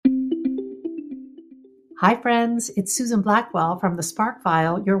Hi, friends. It's Susan Blackwell from The Spark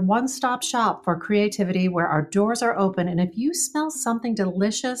File, your one-stop shop for creativity where our doors are open. And if you smell something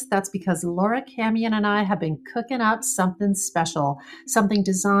delicious, that's because Laura Camion and I have been cooking up something special, something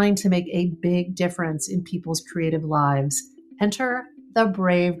designed to make a big difference in people's creative lives. Enter The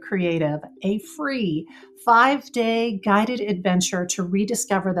Brave Creative, a free 5-day guided adventure to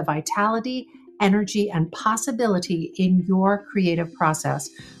rediscover the vitality, energy, and possibility in your creative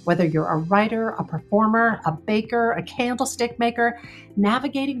process. Whether you're a writer, a performer, a baker, a candlestick maker,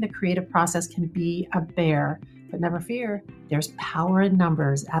 navigating the creative process can be a bear. But never fear, there's power in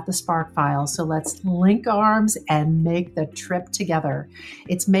numbers at the Spark File. So let's link arms and make the trip together.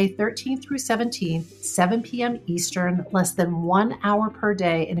 It's May 13th through 17th, 7 p.m. Eastern, less than 1 hour per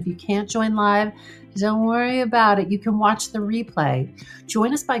day. And if you can't join live, don't worry about it. You can watch the replay.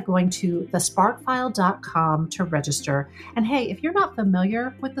 Join us by going to thesparkfile.com to register. And hey, if you're not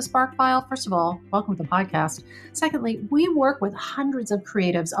familiar with the Spark File, first of all, welcome to the podcast. Secondly, we work with hundreds of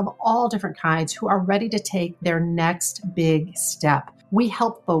creatives of all different kinds who are ready to take their next big step. We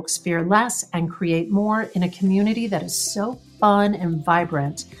help folks fear less and create more in a community that is so fun and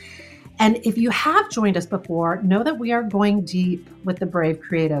vibrant. And if you have joined us before, know that we are going deep with the Brave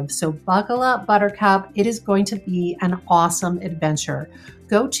Creative. So buckle up, Buttercup. It is going to be an awesome adventure.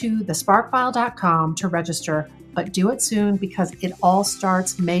 Go to thesparkfile.com to register, but do it soon because it all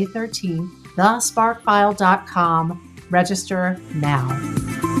starts May 13th. Thesparkfile.com. Register now.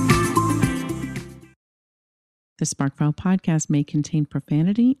 The Sparkfile podcast may contain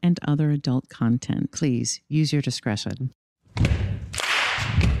profanity and other adult content. Please use your discretion.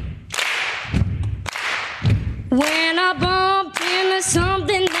 When I bump into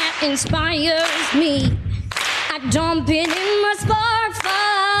something that inspires me, I dump it in my spark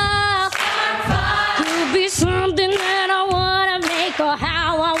file. Could be something that I want to make or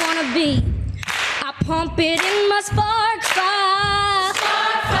how I want to be. I pump it in my spark file.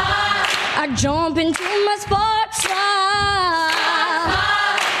 I jump into my spark file.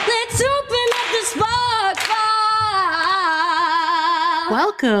 Let's open up the spark file.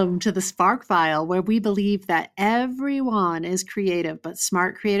 Welcome to the Spark File, where we believe that everyone is creative, but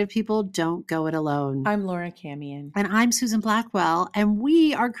smart creative people don't go it alone. I'm Laura Camion. And I'm Susan Blackwell, and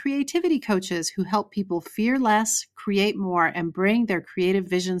we are creativity coaches who help people fear less, create more, and bring their creative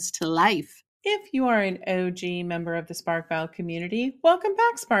visions to life. If you are an OG member of the Sparkfile community, welcome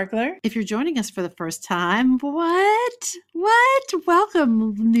back, Sparkler. If you're joining us for the first time, what?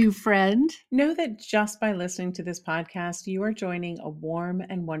 Welcome, new friend. Know that just by listening to this podcast, you are joining a warm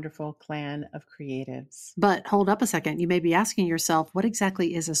and wonderful clan of creatives. But hold up a second. You may be asking yourself, what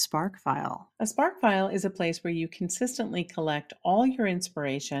exactly is a Spark File? A Spark File is a place where you consistently collect all your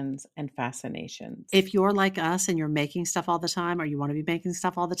inspirations and fascinations. If you're like us and you're making stuff all the time, or you want to be making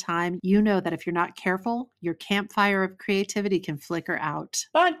stuff all the time, you know that if you're not careful, your campfire of creativity can flicker out.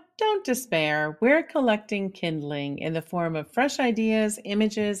 But don't despair. We're collecting kindling in the form of fresh ideas,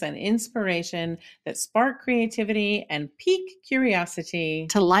 images, and inspiration that spark creativity and pique curiosity.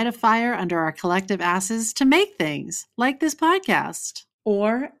 To light a fire under our collective asses to make things like this podcast.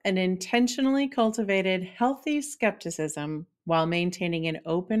 Or an intentionally cultivated healthy skepticism while maintaining an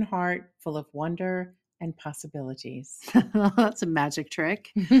open heart full of wonder and possibilities. That's a magic trick.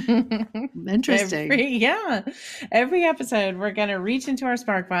 Interesting. Every episode, we're going to reach into our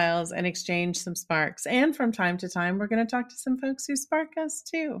Spark Files and exchange some sparks. And from time to time, we're going to talk to some folks who spark us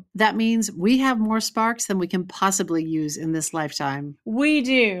too. That means we have more sparks than we can possibly use in this lifetime. We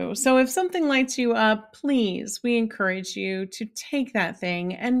do. So if something lights you up, please, we encourage you to take that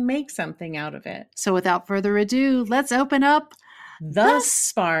thing and make something out of it. So without further ado, let's open up The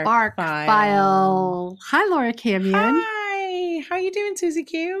Spark File. Hi, Laura Camion. Hi. How you doing, Susie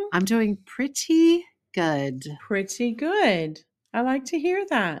Q? I'm doing pretty good. Pretty good. I like to hear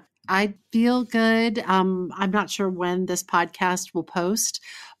that. I feel good. I'm not sure when this podcast will post,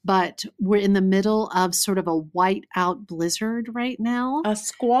 but we're in the middle of sort of a whiteout blizzard right now. A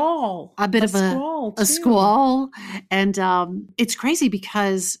squall. A squall. And it's crazy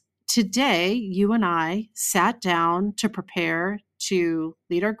because today you and I sat down to prepare to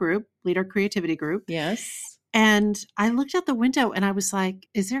lead our creativity group. Yes. And I looked out the window and I was like,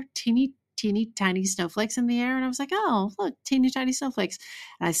 is there teeny tiny snowflakes in the air? And I was like, oh, look, teeny tiny snowflakes.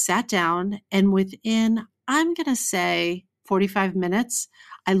 And I sat down and within, I'm going to say 45 minutes,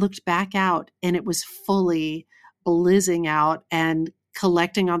 I looked back out and it was fully blizzing out and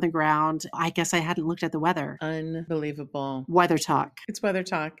collecting on the ground. I guess I hadn't looked at the weather. Unbelievable. Weather talk. It's weather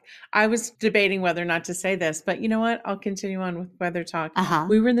talk. I was debating whether or not to say this, but you know what? I'll continue on with weather talk. Uh-huh.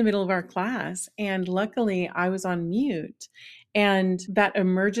 We were in the middle of our class and luckily I was on mute And that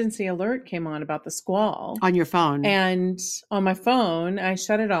emergency alert came on about the squall. On your phone. And on my phone, I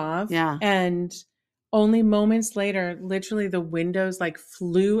shut it off. Yeah. And only moments later, literally the windows like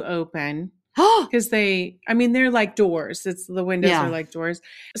flew open. Because they're like doors. The windows are like doors.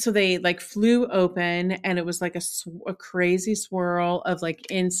 So they like flew open and it was like a crazy swirl of like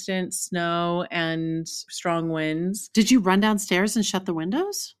instant snow and strong winds. Did you run downstairs and shut the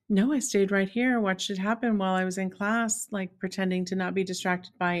windows? No, I stayed right here, watched it happen while I was in class, like pretending to not be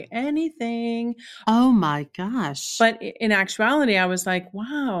distracted by anything. Oh my gosh. But in actuality, I was like,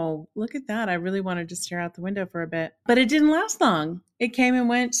 wow, look at that. I really wanted to stare out the window for a bit. But it didn't last long. It came and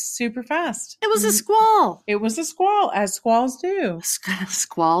went super fast. It was a squall. It was a squall, as squalls do.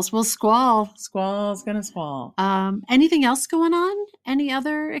 Squalls will squall. Squall's gonna squall. Anything else going on? Any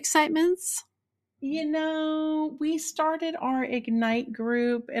other excitements? We started our Ignite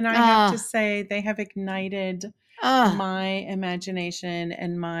group, and I have to say they have ignited my imagination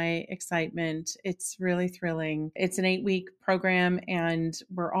and my excitement. It's really thrilling. It's an 8-week program, and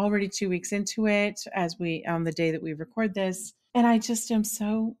we're already 2 weeks into it on the day that we record this. And I just am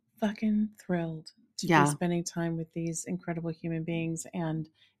so fucking thrilled to be spending time with these incredible human beings and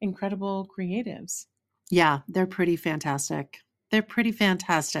incredible creatives. Yeah, they're pretty fantastic.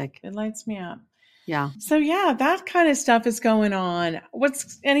 It lights me up. Yeah. So that kind of stuff is going on.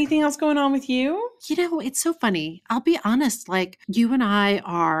 What's anything else going on with you? It's so funny. I'll be honest, like you and I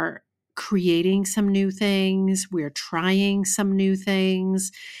are creating some new things. We're trying some new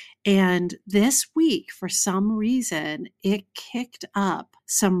things. And this week, for some reason, it kicked up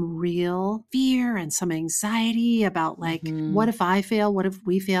some real fear and some anxiety about like, what if I fail? What if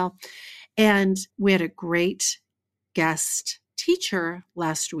we fail? And we had a great guest teacher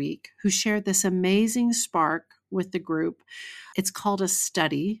last week who shared this amazing spark with the group. It's called a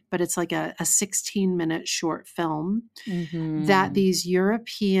study, but it's like a 16-minute short film that these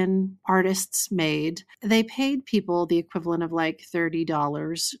European artists made. They paid people the equivalent of like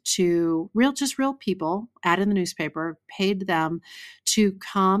 $30 to real people, ad in the newspaper, paid them to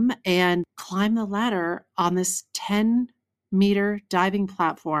come and climb the ladder on this 10-meter diving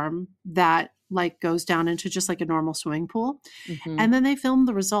platform that like goes down into just like a normal swimming pool. And then they filmed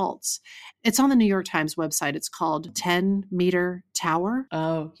the results. It's on the New York Times website. It's called 10-Meter Tower.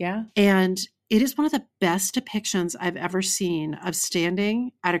 Oh, yeah. And it is one of the best depictions I've ever seen of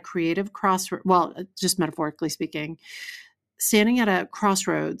standing at a creative crossroads. Well, just metaphorically speaking, standing at a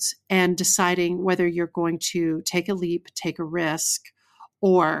crossroads and deciding whether you're going to take a leap, take a risk,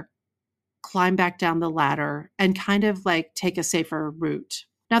 or climb back down the ladder and kind of like take a safer route.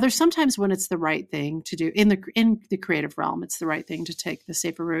 Now, there's sometimes when it's the right thing to do in the creative realm, it's the right thing to take the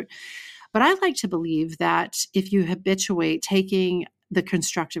safer route. But I like to believe that if you habituate taking the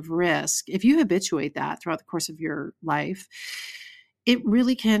constructive risk, if you habituate that throughout the course of your life, it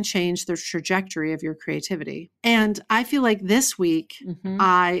really can change the trajectory of your creativity. And I feel like this week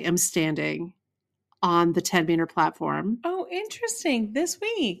I am standing on the 10-meter platform. Oh, interesting. This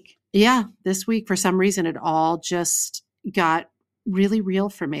week. Yeah, this week. For some reason, it all just got really real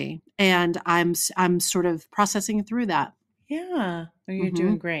for me. And I'm sort of processing through that. Yeah. Oh, you're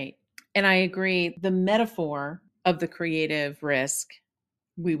doing great. And I agree. The metaphor of the creative risk,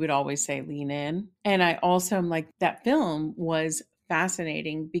 we would always say lean in. And I also am like, that film was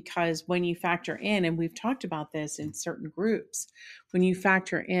fascinating because when you factor in, and we've talked about this in certain groups, when you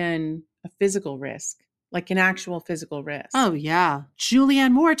factor in a physical risk, like an actual physical risk. Oh, yeah.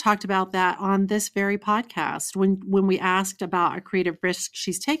 Julianne Moore talked about that on this very podcast. When we asked about a creative risk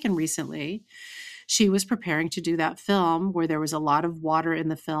she's taken recently, she was preparing to do that film where there was a lot of water in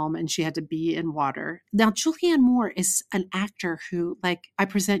the film and she had to be in water. Now, Julianne Moore is an actor who, like, I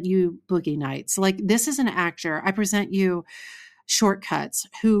present you Boogie Nights. Like, this is an actor. I present you Shortcuts,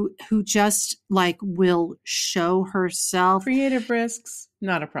 who just like will show herself. Creative risks,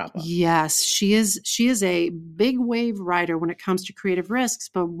 not a problem. Yes, she is a big wave rider when it comes to creative risks.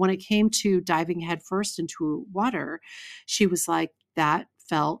 But when it came to diving headfirst into water, she was like, that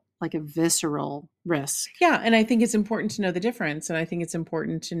felt like a visceral risk. Yeah. And I think it's important to know the difference. And I think it's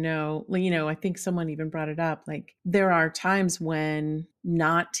important to know, I think someone even brought it up. Like there are times when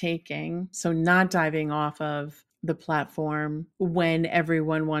not diving off of the platform when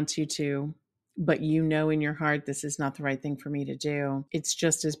everyone wants you to, but in your heart, this is not the right thing for me to do. It's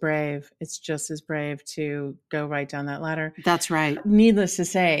just as brave. It's just as brave to go right down that ladder. That's right. Needless to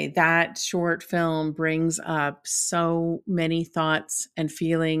say, that short film brings up so many thoughts and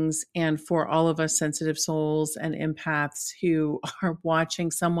feelings. And for all of us sensitive souls and empaths who are watching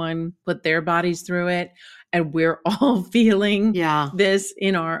someone put their bodies through it, and we're all feeling this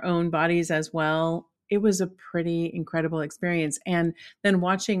in our own bodies as well, it was a pretty incredible experience. And then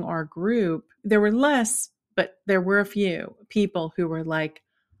watching our group, there were less, but there were a few people who were like,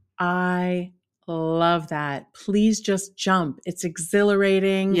 I love that. Please just jump. It's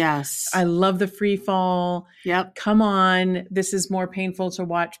exhilarating. Yes. I love the free fall. Yep. Come on. This is more painful to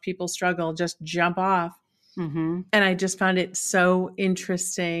watch people struggle. Just jump off. Mm-hmm. And I just found it so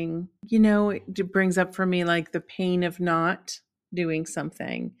interesting. You know, it brings up for me like the pain of not doing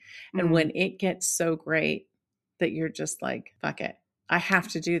something. And when it gets so great that you're just like, fuck it. I have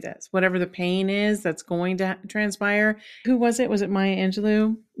to do this. Whatever the pain is that's going to transpire. Who was it? Was it Maya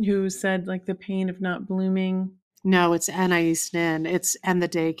Angelou who said like the pain of not blooming? No, it's Anais Nin. And the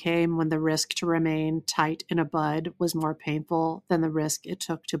day came when the risk to remain tight in a bud was more painful than the risk it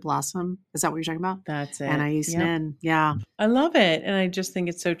took to blossom. Is that what you're talking about? That's it. Anais Nin. Yeah. I love it. And I just think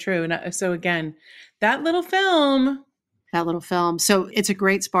it's so true. And so again, that little film. So it's a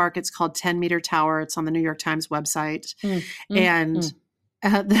great spark. It's called 10 Meter Tower. It's on the New York Times website.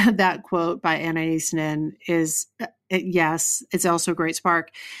 That quote by Anais Nin is, yes, it's also a great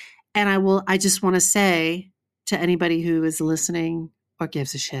spark. And I just want to say to anybody who is listening or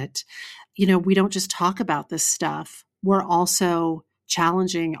gives a shit, you know, we don't just talk about this stuff. We're also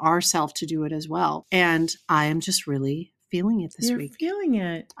challenging ourselves to do it as well. And I am just really feeling it this week. You're feeling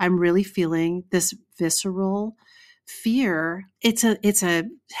it. I'm really feeling this visceral fear. It's a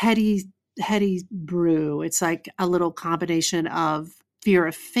heady brew. It's like a little combination of fear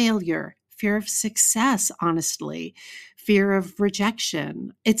of failure, fear of success, honestly, fear of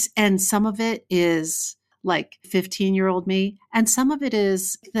rejection. And some of it is like 15-year-old me. And some of it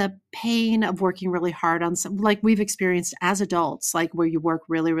is the pain of working really hard on something like we've experienced as adults, like where you work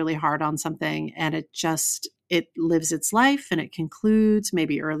really, really hard on something and it lives its life and it concludes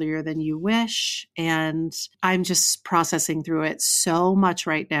maybe earlier than you wish. And I'm just processing through it so much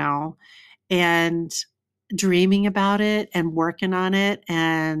right now and dreaming about it and working on it.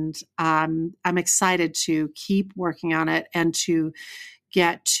 And I'm excited to keep working on it and to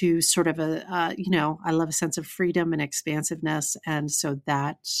get to sort of I love a sense of freedom and expansiveness. And so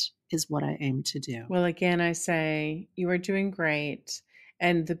that is what I aim to do. Well, again, I say you are doing great.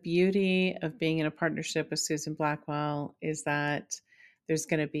 And the beauty of being in a partnership with Susan Blackwell is that there's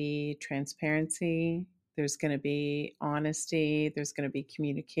going to be transparency. There's going to be honesty. There's going to be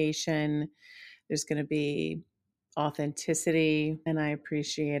communication. There's going to be authenticity, and I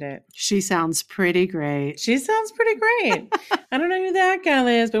appreciate it. She sounds pretty great. I don't know who that gal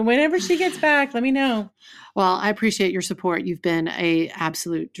is, but whenever she gets back, let me know. Well, I appreciate your support. You've been a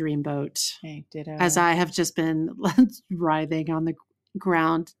absolute dreamboat. Hey, ditto. As I have just been writhing on the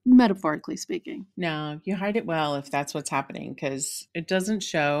ground, metaphorically speaking. No, you hide it well if that's what's happening, because it doesn't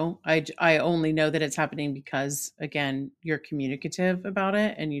show. I only know that it's happening because, again, you're communicative about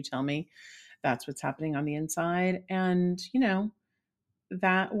it and you tell me that's what's happening on the inside. And, you know,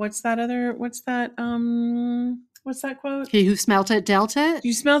 what's that quote? He who smelt it, dealt it.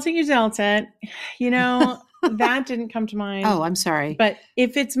 You smelt it, you dealt it. You know, that didn't come to mind. Oh, I'm sorry. But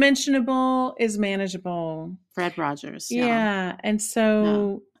if it's mentionable, is manageable. Fred Rogers. Yeah. And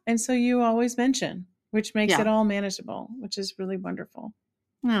so you always mention, which makes it all manageable, which is really wonderful.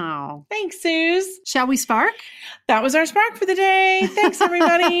 Oh, thanks, Suze. Shall we spark? That was our spark for the day. Thanks,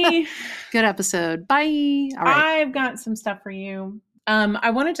 everybody. Good episode. Bye. All right. I've got some stuff for you.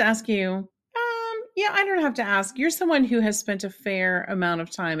 I wanted to ask you. I don't have to ask. You're someone who has spent a fair amount of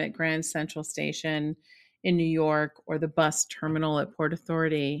time at Grand Central Station in New York or the bus terminal at Port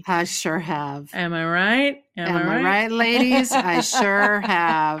Authority. I sure have. Am I right? Am I right, ladies? I sure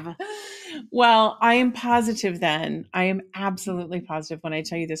have. Well, I am positive then. I am absolutely positive when I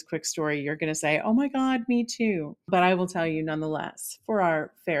tell you this quick story, you're going to say, oh my God, me too. But I will tell you nonetheless for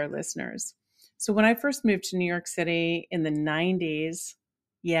our fair listeners. So when I first moved to New York City in the 90s,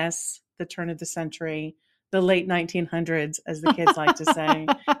 yes, the turn of the century, the late 1900s, as the kids like to say.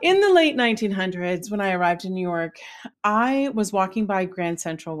 In the late 1900s, when I arrived in New York, I was walking by Grand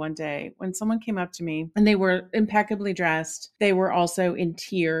Central one day when someone came up to me and they were impeccably dressed. They were also in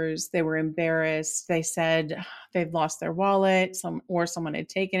tears. They were embarrassed. They said they'd lost their wallet, someone had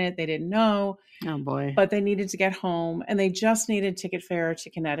taken it. They didn't know. Oh boy. But they needed to get home and they just needed ticket fare to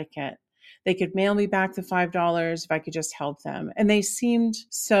Connecticut. They could mail me back the $5 if I could just help them. And they seemed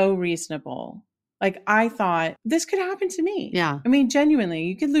so reasonable. Like, I thought this could happen to me. Yeah. I mean, genuinely,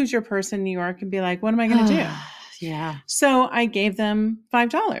 you could lose your purse in New York and be like, what am I going to do? Yeah. So I gave them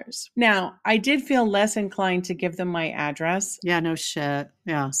 $5. Now, I did feel less inclined to give them my address. Yeah, no shit.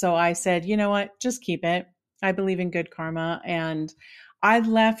 Yeah. So I said, you know what? Just keep it. I believe in good karma. And I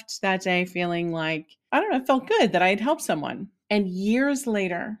left that day feeling like, I don't know, it felt good that I had helped someone. And years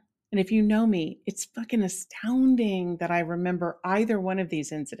later, And if you know me, it's fucking astounding that I remember either one of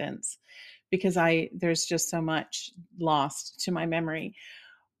these incidents because there's just so much lost to my memory.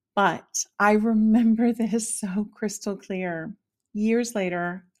 But I remember this so crystal clear. Years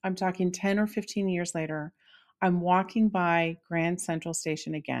later, I'm talking 10 or 15 years later, I'm walking by Grand Central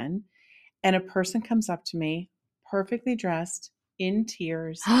Station again, and a person comes up to me, perfectly dressed, in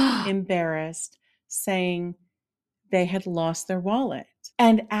tears, embarrassed, saying they had lost their wallet.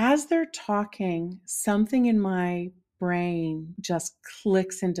 And as they're talking, something in my brain just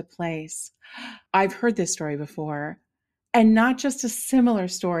clicks into place. I've heard this story before, and not just a similar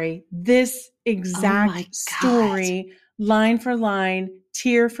story, this exact story, line for line,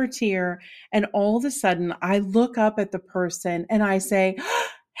 tear for tear. And all of a sudden I look up at the person and I say,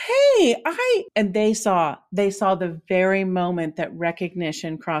 hey, and they saw the very moment that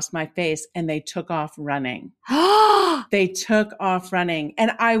recognition crossed my face, and they took off running. They took off running.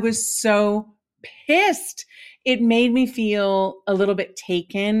 And I was so pissed. It made me feel a little bit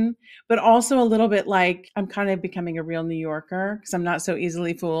taken, but also a little bit like I'm kind of becoming a real New Yorker because I'm not so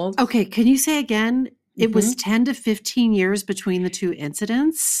easily fooled. Okay. Can you say again? It was 10 to 15 years between the two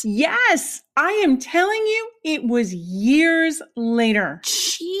incidents? Yes. I am telling you, it was years later.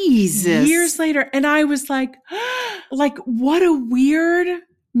 Jesus. Years later. And I was like, what a weird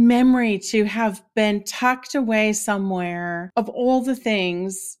memory to have been tucked away somewhere of all the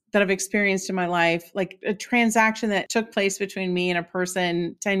things that I've experienced in my life, like a transaction that took place between me and a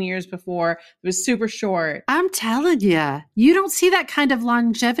person 10 years before. It was super short. I'm telling you, you don't see that kind of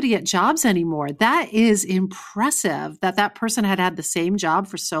longevity at jobs anymore. That is impressive that person had the same job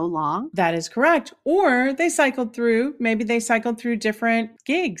for so long. That is correct. Or maybe they cycled through different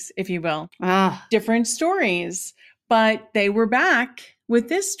gigs, if you will, different stories, but they were back with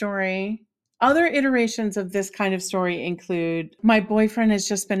this story. Other iterations of this kind of story include, my boyfriend has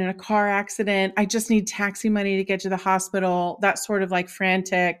just been in a car accident. I just need taxi money to get to the hospital. That sort of like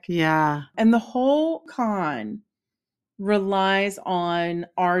frantic. Yeah. And the whole con relies on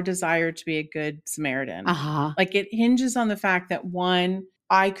our desire to be a good Samaritan. Like it hinges on the fact that one,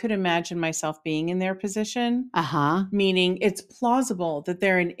 I could imagine myself being in their position, meaning it's plausible that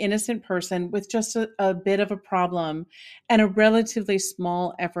they're an innocent person with just a bit of a problem, and a relatively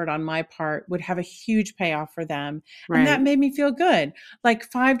small effort on my part would have a huge payoff for them. Right. And that made me feel good. Like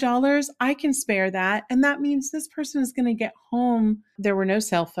 $5, I can spare that. And that means this person is going to get home. There were no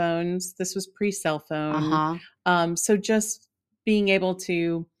cell phones. This was pre-cell phone. So just being able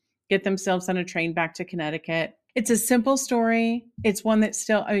to get themselves on a train back to Connecticut. It's a simple story. It's one that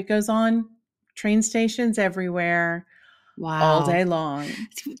it goes on train stations everywhere. Wow. All day long.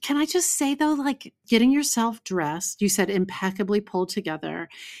 Can I just say though, like getting yourself dressed, you said impeccably pulled together,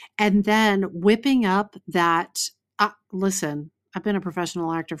 and then whipping up that, listen, I've been a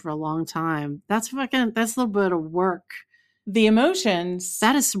professional actor for a long time. That's a little bit of work. The emotions.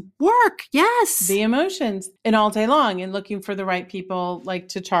 That is work. Yes. The emotions. And all day long, and looking for the right people like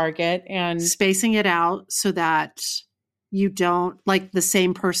to target and spacing it out so that you don't, like the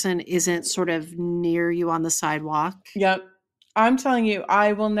same person isn't sort of near you on the sidewalk. Yep. I'm telling you,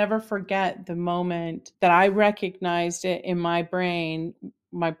 I will never forget the moment that I recognized it in my brain.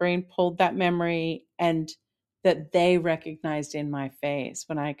 My brain pulled that memory, and that they recognized in my face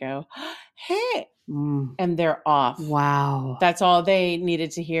when I go, hey, and they're off. Wow. That's all they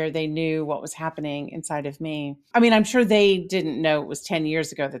needed to hear. They knew what was happening inside of me. I mean, I'm sure they didn't know it was 10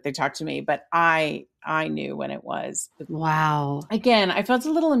 years ago that they talked to me, but I knew when it was. Wow. Again, I felt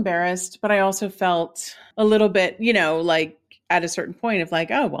a little embarrassed, but I also felt a little bit, like at a certain point of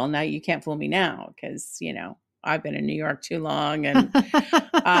like, oh, well, now you can't fool me now because, I've been in New York too long, and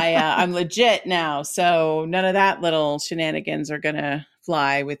I'm legit now. So none of that little shenanigans are going to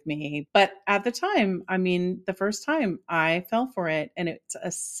fly with me. But at the time, the first time I fell for it, and it's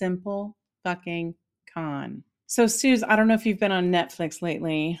a simple fucking con. So Suze, I don't know if you've been on Netflix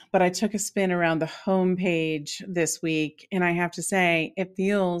lately, but I took a spin around the homepage this week, and I have to say, it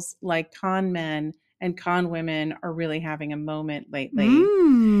feels like con men and con women are really having a moment lately.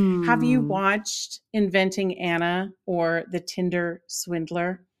 Have you watched Inventing Anna or the Tinder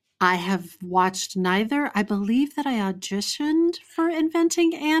Swindler? I have watched neither. I believe that I auditioned for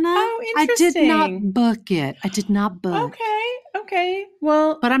Inventing Anna. Oh, interesting. I did not book it. Okay.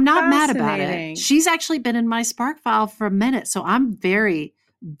 Well, but I'm not mad about it. She's actually been in my Spark file for a minute, so I'm very,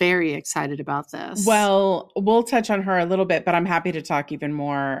 very excited about this. Well, we'll touch on her a little bit, but I'm happy to talk even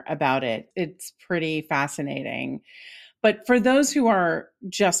more about it. It's pretty fascinating. But for those who are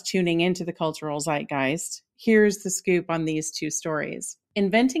just tuning into the cultural zeitgeist, here's the scoop on these two stories.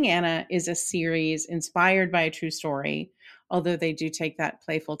 Inventing Anna is a series inspired by a true story although they do take that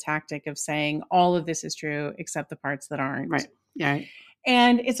playful tactic of saying all of this is true except the parts that aren't. Right. Yeah.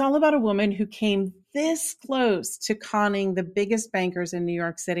 And it's all about a woman who came this close to conning the biggest bankers in New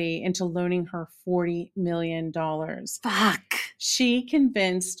York City into loaning her $40 million. Fuck. She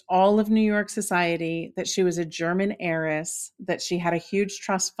convinced all of New York society that she was a German heiress, that she had a huge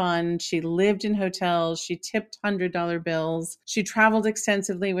trust fund. She lived in hotels. She tipped $100 bills. She traveled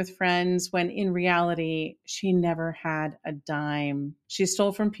extensively with friends when in reality, she never had a dime. She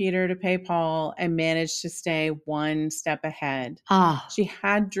stole from Peter to pay Paul and managed to stay one step ahead. She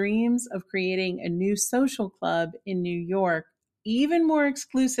had dreams of creating a new social club in New York, even more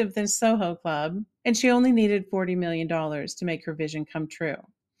exclusive than Soho Club, and she only needed $40 million to make her vision come true.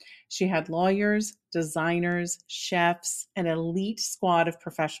 She had lawyers, designers, chefs, an elite squad of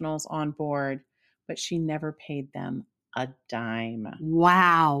professionals on board, but she never paid them a dime.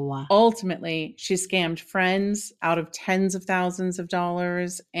 Wow. Ultimately, she scammed friends out of tens of thousands of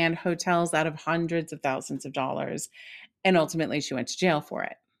dollars and hotels out of hundreds of thousands of dollars, and ultimately she went to jail for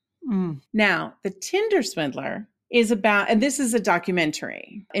it. Now, the Tinder Swindler is about, and this is a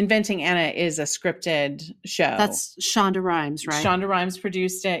documentary. Inventing Anna is a scripted show. That's Shonda Rhimes, right? Shonda Rhimes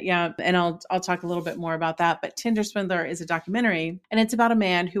produced it, yeah. And I'll talk a little bit more about that. But Tinder Swindler is a documentary, and it's about a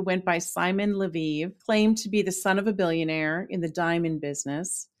man who went by Simon Leviev, claimed to be the son of a billionaire in the diamond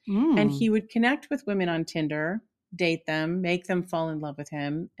business, and he would connect with women on Tinder, date them, make them fall in love with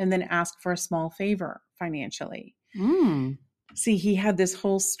him, and then ask for a small favor financially. See, he had this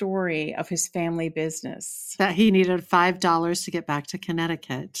whole story of his family business. That he needed $5 to get back to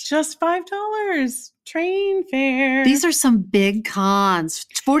Connecticut. Just $5. Train fare. These are some big cons.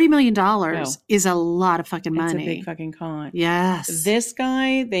 $40 million is a lot of fucking money. It's a big fucking con. Yes. This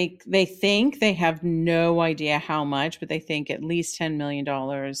guy, they think, they have no idea how much, but they think at least $10 million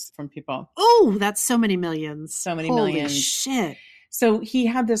from people. Oh, that's so many millions. So many Holy millions. Shit. So he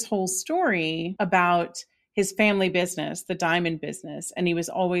had this whole story about his family business, the diamond business. And he was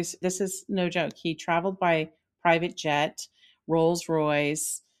always, this is no joke, he traveled by private jet, Rolls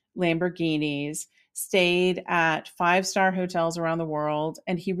Royce, Lamborghinis, stayed at 5-star hotels around the world.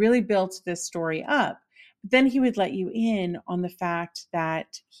 And he really built this story up. But then he would let you in on the fact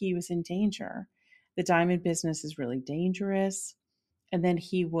that he was in danger. The diamond business is really dangerous. And then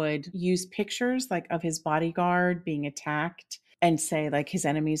he would use pictures like of his bodyguard being attacked and say like his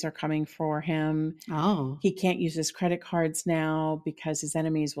enemies are coming for him. Oh. He can't use his credit cards now because his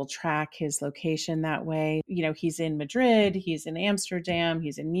enemies will track his location that way. You know, he's in Madrid, he's in Amsterdam,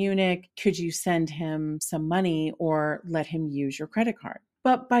 he's in Munich. Could you send him some money or let him use your credit card?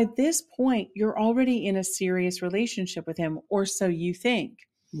 But by this point, you're already in a serious relationship with him, or so you think.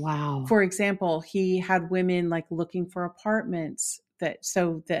 Wow. For example, he had women like looking for apartments.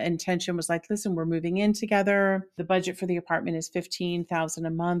 So the intention was like, listen, we're moving in together. The budget for the apartment is $15,000 a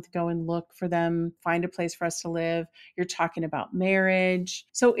month. Go and look for them. Find a place for us to live. You're talking about marriage.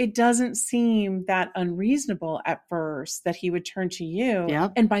 So it doesn't seem that unreasonable at first that he would turn to you.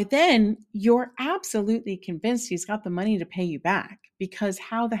 Yep. And by then you're absolutely convinced he's got the money to pay you back. Because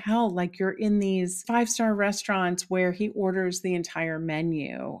how the hell, like you're in these 5-star restaurants where he orders the entire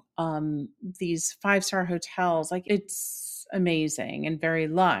menu, these 5-star hotels, like it's amazing and very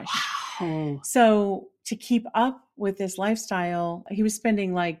lush. Wow. So to keep up with this lifestyle, he was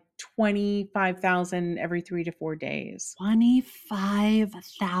spending like $25,000 every 3 to 4 days.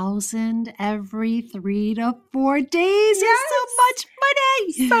 $25,000 every 3 to 4 days is so much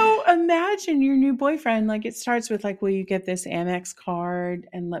money. So imagine your new boyfriend, like it starts with like, will you get this Amex card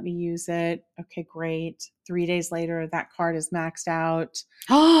and let me use it? Okay, great. 3 days later, that card is maxed out.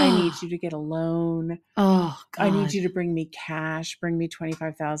 I need you to get a loan. Oh, God. I need you to bring me cash. Bring me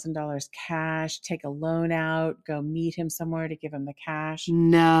 $25,000 cash. Take a loan out. Go meet him somewhere to give him the cash.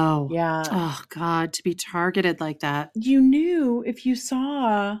 No. Yeah. Oh, God, to be targeted like that. You knew if you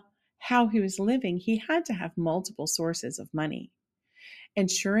saw how he was living, he had to have multiple sources of money. And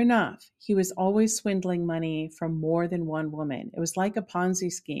sure enough, he was always swindling money from more than one woman. It was like a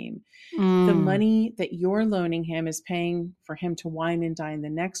Ponzi scheme. The money that you're loaning him is paying for him to wine and dine the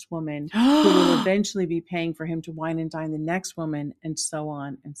next woman, who will eventually be paying for him to wine and dine the next woman, and so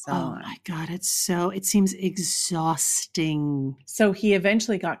on and so on. Oh my God, it seems exhausting. So he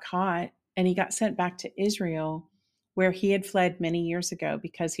eventually got caught and he got sent back to Israel, where he had fled many years ago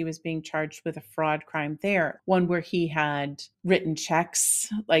because he was being charged with a fraud crime there. One where he had written checks,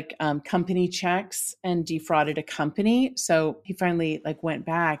 like company checks, and defrauded a company. So he finally like went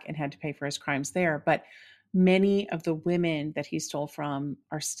back and had to pay for his crimes there. But many of the women that he stole from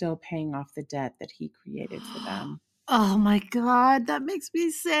are still paying off the debt that he created for them. Oh my God, that makes me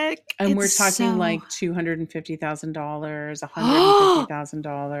sick. And we're talking like $250,000,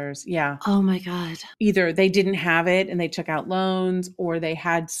 $150,000. Yeah. Oh my God. Either they didn't have it and they took out loans, or they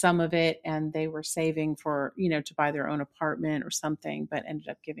had some of it and they were saving for, to buy their own apartment or something, but ended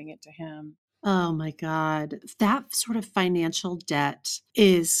up giving it to him. Oh my God. That sort of financial debt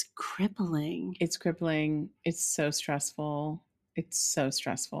is crippling. It's crippling. It's so stressful. It's so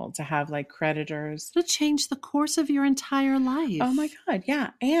stressful to have like creditors. To change the course of your entire life. Oh my God.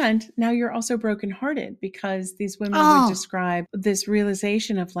 Yeah. And now you're also brokenhearted because these women would describe this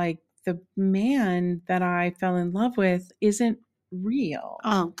realization of like, the man that I fell in love with isn't real.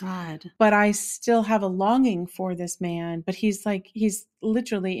 Oh God. But I still have a longing for this man, but he's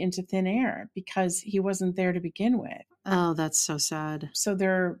literally into thin air because he wasn't there to begin with. Oh, that's so sad. So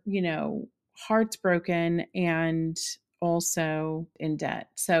they're, hearts broken and also in debt.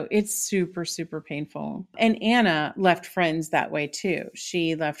 So it's super, super painful. And Anna left friends that way too.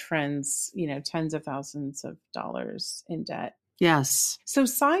 She left friends, tens of thousands of dollars in debt. Yes. So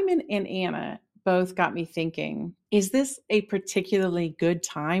Simon and Anna both got me thinking, is this a particularly good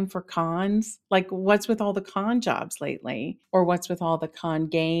time for cons? Like, what's with all the con jobs lately? Or what's with all the con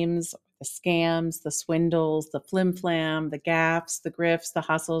games, the scams, the swindles, the flim-flam, the gaffes, the grifts, the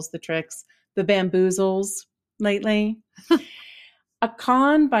hustles, the tricks, the bamboozles lately? A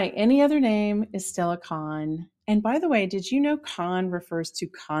con by any other name is still a con. And by the way, did you know con refers to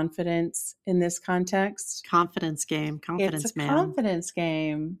confidence in this context? Confidence game. Confidence it's a man. Confidence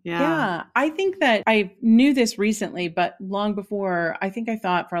game. Yeah. I think that I knew this recently, but long before, I think I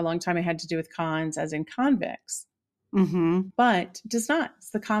thought for a long time it had to do with cons as in convicts. Mm-hmm. But it does not. It's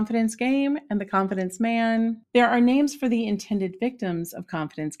the confidence game and the confidence man. There are names for the intended victims of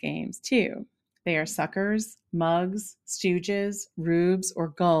confidence games too. They are suckers, mugs, stooges, rubes, or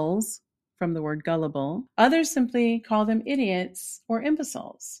gulls, from the word gullible. Others simply call them idiots or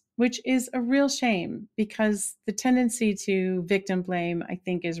imbeciles, which is a real shame because the tendency to victim blame, I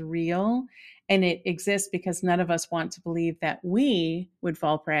think, is real. And it exists because none of us want to believe that we would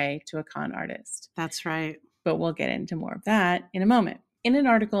fall prey to a con artist. That's right. But we'll get into more of that in a moment. In an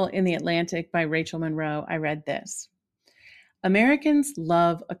article in The Atlantic by Rachel Monroe, I read this. Americans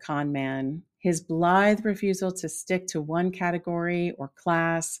love a con man. His blithe refusal to stick to one category or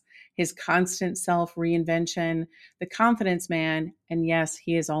class, his constant self-reinvention, the confidence man, and yes,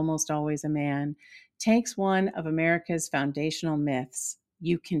 he is almost always a man, takes one of America's foundational myths,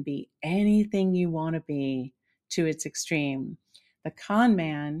 you can be anything you want to be, to its extreme. The con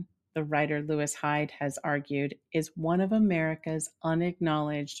man, the writer Lewis Hyde has argued, is one of America's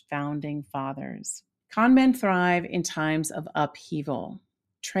unacknowledged founding fathers. Con men thrive in times of upheaval.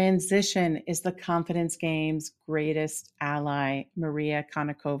 Transition is the confidence game's greatest ally, Maria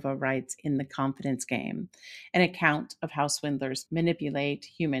Konnikova writes in The Confidence Game, an account of how swindlers manipulate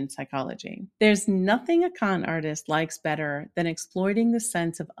human psychology. There's nothing a con artist likes better than exploiting the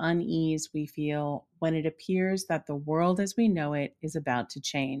sense of unease we feel when it appears that the world as we know it is about to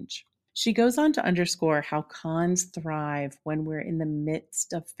change. She goes on to underscore how cons thrive when we're in the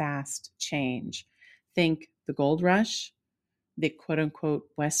midst of fast change. Think the gold rush, the quote-unquote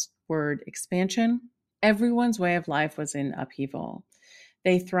westward expansion. Everyone's way of life was in upheaval.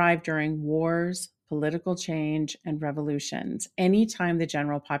 They thrived during wars, political change, and revolutions, anytime the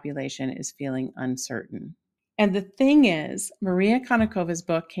general population is feeling uncertain. And the thing is, Maria Konnikova's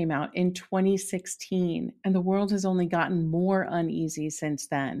book came out in 2016, and the world has only gotten more uneasy since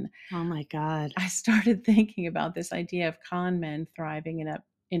then. Oh my God. I started thinking about this idea of con men thriving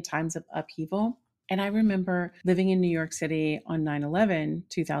in times of upheaval. And I remember living in New York City on 9/11,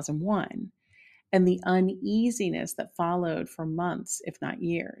 2001, and the uneasiness that followed for months, if not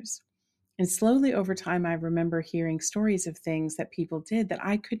years. And slowly over time, I remember hearing stories of things that people did that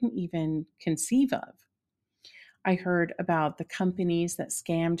I couldn't even conceive of. I heard about the companies that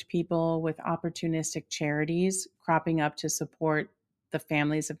scammed people with opportunistic charities cropping up to support the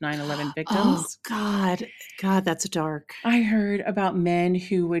families of 9/11 victims. Oh, God, that's dark. I heard about men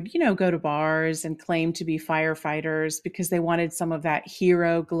who would, go to bars and claim to be firefighters because they wanted some of that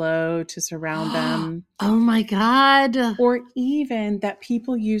hero glow to surround them. Oh my God. Or even that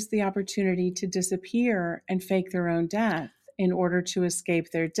people used the opportunity to disappear and fake their own death in order to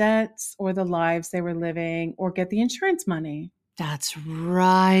escape their debts or the lives they were living or get the insurance money. That's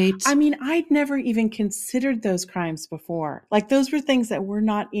right. I mean, I'd never even considered those crimes before. Like, those were things that were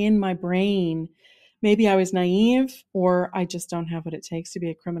not in my brain. Maybe I was naive, or I just don't have what it takes to be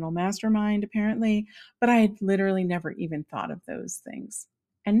a criminal mastermind, apparently. But I had literally never even thought of those things.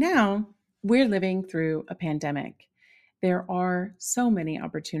 And now we're living through a pandemic. There are so many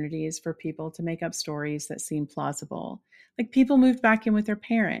opportunities for people to make up stories that seem plausible. Like people moved back in with their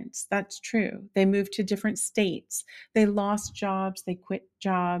parents. That's true. They moved to different states. They lost jobs. They quit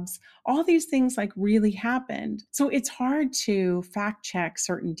jobs. All these things like really happened. So it's hard to fact check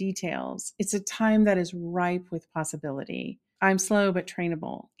certain details. It's a time that is ripe with possibility. I'm slow but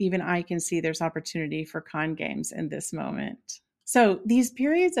trainable. Even I can see there's opportunity for con games in this moment. So these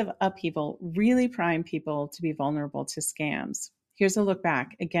periods of upheaval really prime people to be vulnerable to scams. Here's a look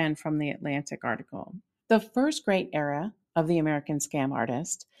back, again from the Atlantic article. The first great era of the American scam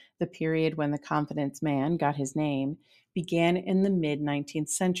artist, the period when the confidence man got his name, began in the mid-19th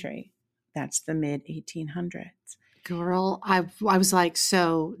century. That's the mid-1800s. Girl, I was like,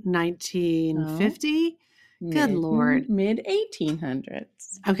 so 1950? Good Lord.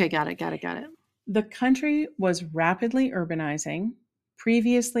 Mid-1800s. Okay, got it. The country was rapidly urbanizing.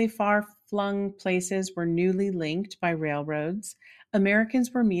 Previously far-flung places were newly linked by railroads.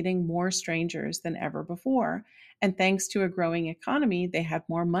 Americans were meeting more strangers than ever before, and thanks to a growing economy, they had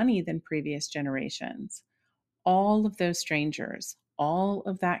more money than previous generations. All of those strangers, all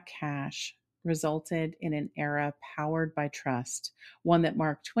of that cash, resulted in an era powered by trust, one that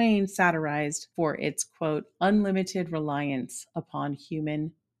Mark Twain satirized for its, quote, unlimited reliance upon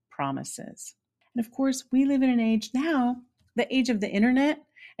human promises. And of course, we live in an age now, the age of the internet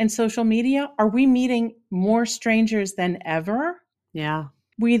and social media. Are we meeting more strangers than ever? Yeah.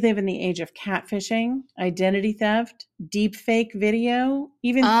 We live in the age of catfishing, identity theft, deep fake video,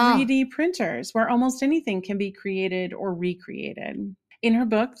 even 3D printers, where almost anything can be created or recreated. In her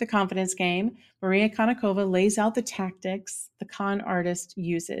book, The Confidence Game, Maria Konnikova lays out the tactics the con artist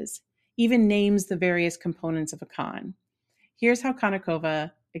uses, even names the various components of a con. Here's how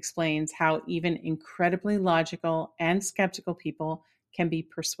Konnikova explains how even incredibly logical and skeptical people can be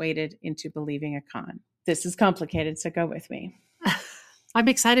persuaded into believing a con. This is complicated, so go with me. I'm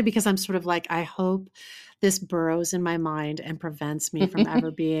excited because I'm sort of like, I hope this burrows in my mind and prevents me from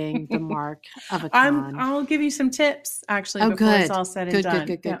ever being the mark of a con. I'll give you some tips, actually, before it's all said and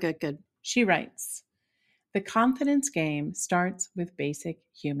done. Good. She writes, the confidence game starts with basic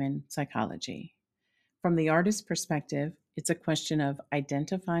human psychology. From the artist's perspective, it's a question of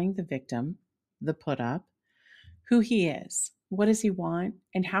identifying the victim, the put-up, who he is, what does he want,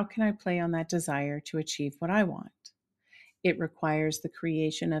 and how can I play on that desire to achieve what I want? It requires the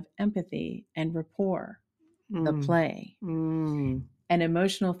creation of empathy and rapport, the play. An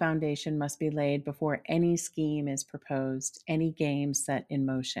emotional foundation must be laid before any scheme is proposed, any game set in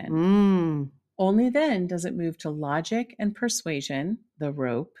motion. Only then does it move to logic and persuasion, the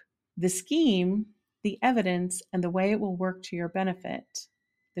rope, the scheme, the evidence, and the way it will work to your benefit,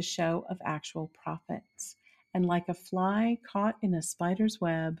 the show of actual profits. And like a fly caught in a spider's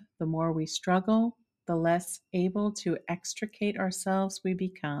web, the more we struggle, the less able to extricate ourselves we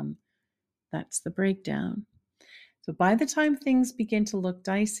become. That's the breakdown. So by the time things begin to look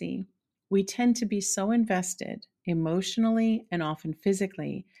dicey, we tend to be so invested emotionally and often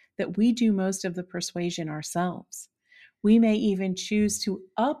physically that we do most of the persuasion ourselves. We may even choose to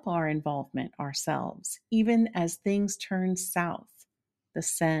up our involvement ourselves, even as things turn south, the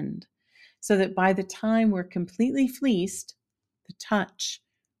send, so that by the time we're completely fleeced, the touch,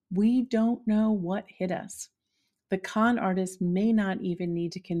 we don't know what hit us. The con artist may not even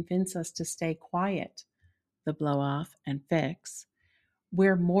need to convince us to stay quiet, the blow off and fix.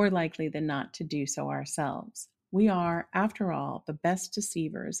 We're more likely than not to do so ourselves. We are, after all, the best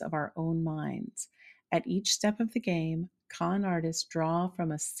deceivers of our own minds. At each step of the game, con artists draw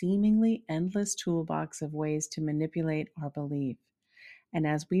from a seemingly endless toolbox of ways to manipulate our belief. And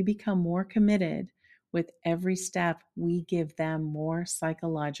as we become more committed, with every step, we give them more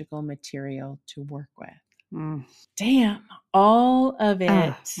psychological material to work with. Damn, all of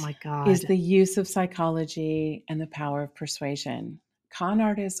it my God. is the use of psychology and the power of persuasion. Con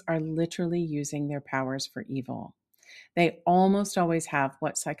artists are literally using their powers for evil. They almost always have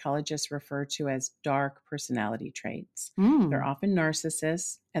what psychologists refer to as dark personality traits. They're often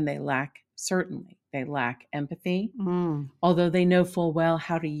narcissists, and they lack empathy, although they know full well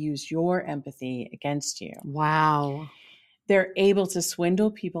how to use your empathy against you. Wow. They're able to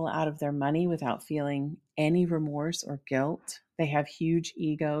swindle people out of their money without feeling any remorse or guilt. They have huge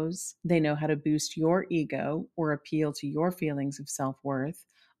egos. They know how to boost your ego or appeal to your feelings of self-worth,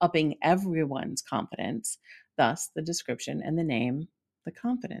 upping everyone's confidence. Thus, the description and the name, The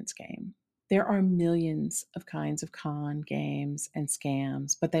Confidence Game. There are millions of kinds of con games and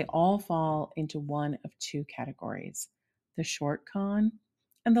scams, but they all fall into one of two categories, the short con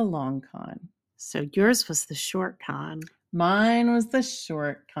and the long con. So yours was the short con. Mine was the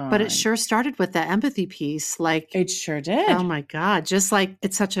short con. But it sure started with the empathy piece. Like, it sure did. Oh my God. Just like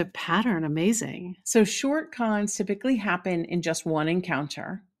it's such a pattern. Amazing. So short cons typically happen in just one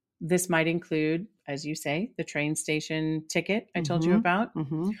encounter. This might include, as you say, the train station ticket I told you about,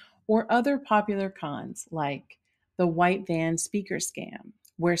 or other popular cons like the white van speaker scam,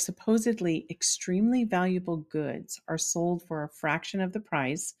 where supposedly extremely valuable goods are sold for a fraction of the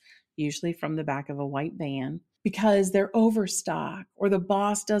price, usually from the back of a white van, because they're overstock or the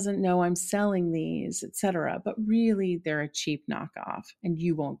boss doesn't know I'm selling these, etc. But really, they're a cheap knockoff, and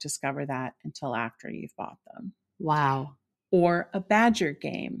you won't discover that until after you've bought them. Wow. Or a badger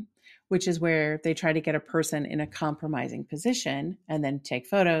game, which is where they try to get a person in a compromising position and then take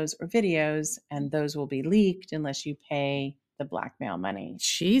photos or videos, and those will be leaked unless you pay the blackmail money.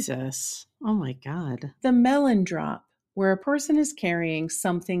 Jesus. Oh my God. The melon drop, where a person is carrying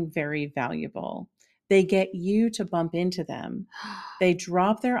something very valuable. They get you to bump into them. They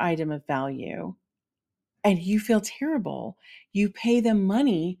drop their item of value and you feel terrible. You pay them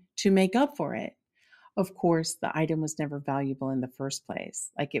money to make up for it. Of course, the item was never valuable in the first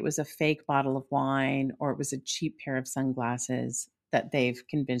place. Like it was a fake bottle of wine or it was a cheap pair of sunglasses that they've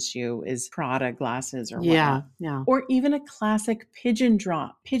convinced you is Prada glasses or whatnot. Yeah. Or even a classic pigeon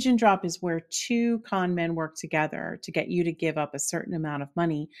drop. Pigeon drop is where two con men work together to get you to give up a certain amount of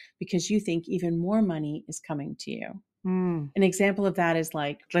money because you think even more money is coming to you. An example of that is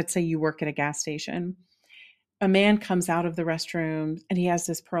like, let's say you work at a gas station. A man comes out of the restroom and he has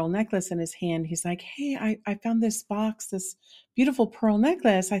this pearl necklace in his hand. He's like, hey, I found this box, this beautiful pearl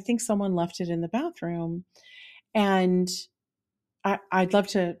necklace. I think someone left it in the bathroom. And I'd love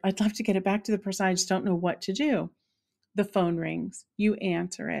to get it back to the person. I just don't know what to do. The phone rings. You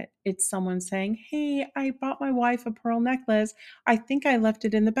answer it. It's someone saying, hey, I bought my wife a pearl necklace. I think I left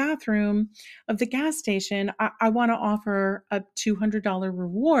it in the bathroom of the gas station. I want to offer a $200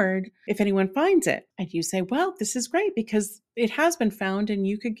 reward if anyone finds it. And you say, well, this is great because it has been found and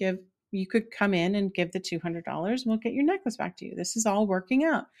you could come in and give the $200 and we'll get your necklace back to you. This is all working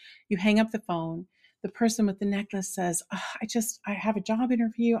out. You hang up the phone. The person with the necklace says, I have a job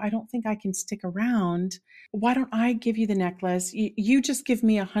interview. I don't think I can stick around. Why don't I give you the necklace? You just give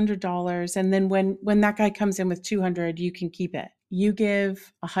me $100. And then when that guy comes in with $200, you can keep it. You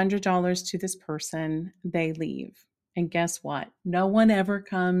give $100 to this person, they leave. And guess what? No one ever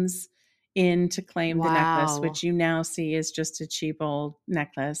comes in to claim the necklace, which you now see is just a cheap old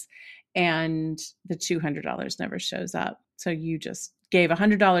necklace. And the $200 never shows up. So you just gave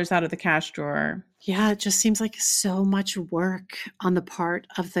 $100 out of the cash drawer. Yeah, it just seems like so much work on the part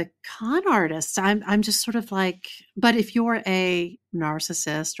of the con artist. I'm just sort of like, but if you're a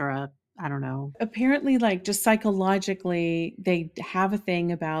narcissist or I don't know. Apparently, like just psychologically, they have a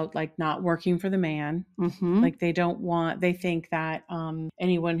thing about like not working for the man. Like they think that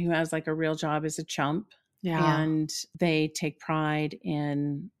anyone who has like a real job is a chump. Yeah. And they take pride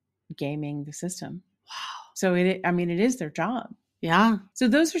in gaming the system. Wow. So it is their job. Yeah. So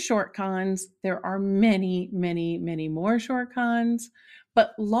those are short cons. There are many, many, many more short cons,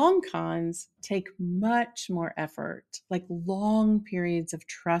 but long cons take much more effort, like long periods of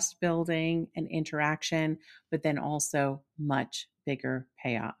trust building and interaction, but then also much bigger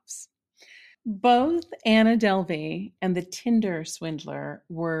payoffs. Both Anna Delvey and the Tinder Swindler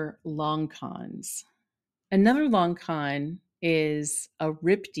were long cons. Another long con is a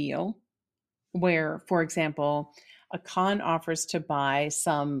rip deal where, for example, a con offers to buy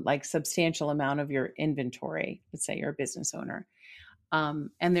some like substantial amount of your inventory. Let's say you're a business owner.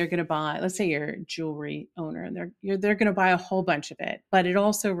 And they're going to buy, let's say you're a jewelry owner and they're going to buy a whole bunch of it, but it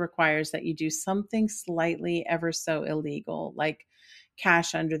also requires that you do something slightly ever so illegal, like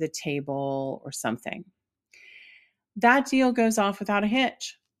cash under the table or something. That deal goes off without a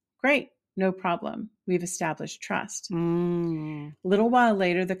hitch. Great. No problem. We've established trust. A little while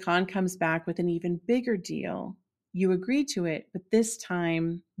later, the con comes back with an even bigger deal. You agree to it, but this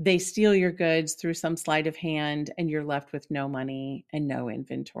time they steal your goods through some sleight of hand and you're left with no money and no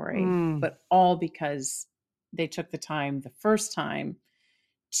inventory, but all because they took the time the first time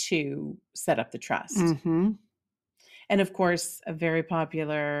to set up the trust. And of course, a very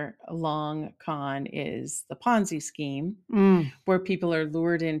popular long con is the Ponzi scheme, where people are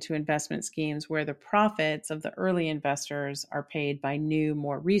lured into investment schemes where the profits of the early investors are paid by new,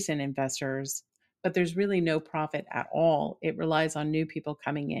 more recent investors, but there's really no profit at all. It relies on new people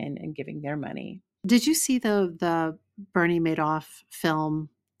coming in and giving their money. Did you see the Bernie Madoff film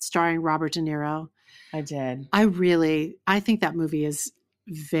starring Robert De Niro? I did. I think that movie is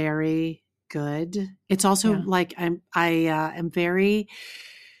very good. It's also like I am very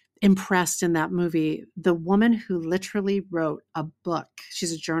impressed in that movie. The woman who literally wrote a book,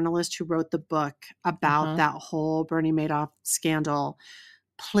 she's a journalist who wrote the book about that whole Bernie Madoff scandal,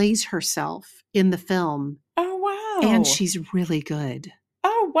 plays herself in the film. Oh, wow. And she's really good.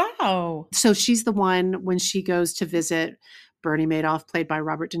 Oh, wow. So she's the one when she goes to visit Bernie Madoff, played by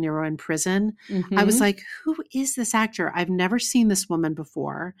Robert De Niro, in prison. I was like, who is this actor? I've never seen this woman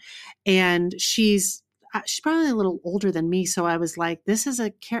before. And she's probably a little older than me. So I was like, this is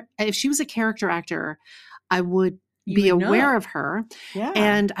if she was a character actor, I would be aware of her. Yeah.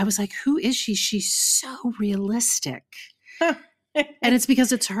 And I was like, who is she? She's so realistic. And it's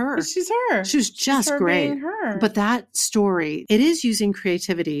because it's her. She's her. She's just great. Being her. But that story, it is using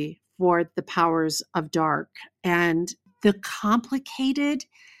creativity for the powers of dark, and the complicated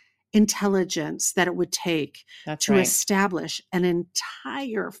intelligence that it would take to establish an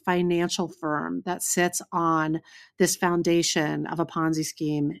entire financial firm that sits on this foundation of a Ponzi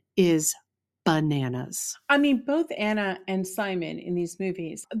scheme is bananas. I mean, both Anna and Simon in these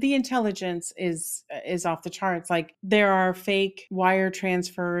movies, the intelligence is off the charts. Like, there are fake wire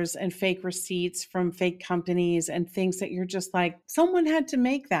transfers and fake receipts from fake companies and things that you're just like, someone had to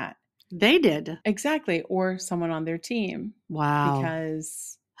make that. They did. Exactly. Or someone on their team. Wow.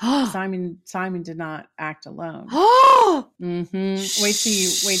 Because Simon did not act alone. Wait till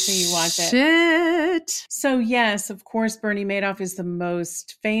you watch it. Shit. So yes, of course, Bernie Madoff is the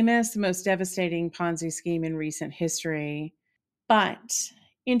most famous, most devastating Ponzi scheme in recent history. But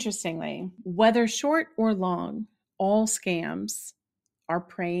interestingly, whether short or long, all scams are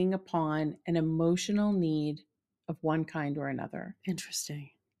preying upon an emotional need of one kind or another. Interesting.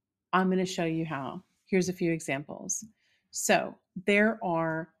 I'm going to show you how. Here's a few examples. So there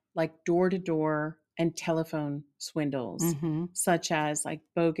are like door-to-door and telephone swindles, such as like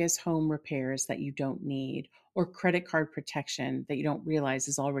bogus home repairs that you don't need, or credit card protection that you don't realize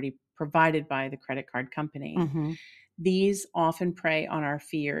is already provided by the credit card company. These often prey on our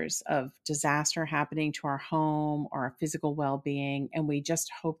fears of disaster happening to our home or our physical well-being, and we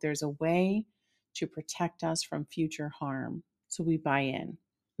just hope there's a way to protect us from future harm. So we buy in.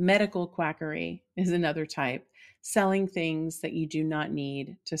 Medical quackery is another type, selling things that you do not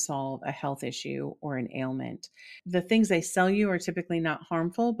need to solve a health issue or an ailment. The things they sell you are typically not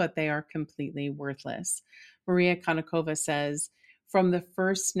harmful, but they are completely worthless. Maria Konnikova says, from the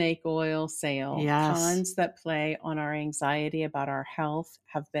first snake oil sale, cons that play on our anxiety about our health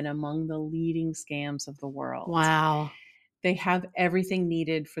have been among the leading scams of the world. Wow. They have everything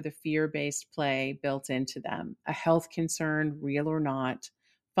needed for the fear-based play built into them, a health concern, real or not,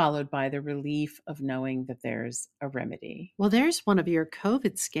 followed by the relief of knowing that there's a remedy. Well, there's one of your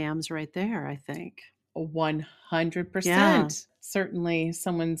COVID scams right there, I think. 100%. Yeah. Certainly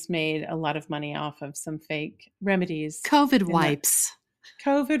someone's made a lot of money off of some fake remedies. COVID wipes.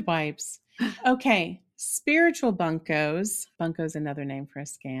 COVID wipes. Okay. Spiritual bunkos. Bunko's another name for a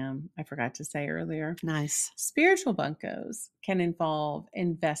scam. I forgot to say earlier. Nice. Spiritual bunkos can involve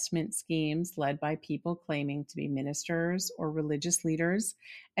investment schemes led by people claiming to be ministers or religious leaders.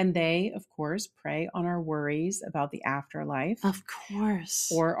 And they, of course, prey on our worries about the afterlife. Of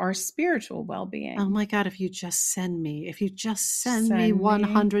course. Or our spiritual well-being. Oh my God, if you just send me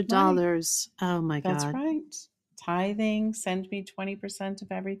 $100. Oh my God. That's right. Tithing, send me 20%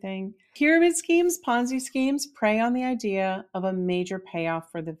 of everything. Pyramid schemes, Ponzi schemes prey on the idea of a major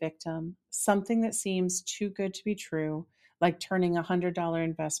payoff for the victim, something that seems too good to be true, like turning a $100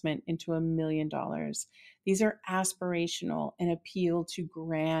 investment into $1 million. These are aspirational and appeal to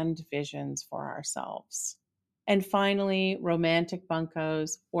grand visions for ourselves. And finally, romantic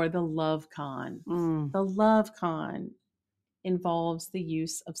bunkos or the love con. The love con involves the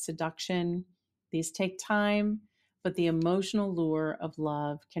use of seduction. These take time, but the emotional lure of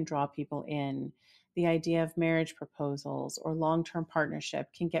love can draw people in. The idea of marriage proposals or long-term partnership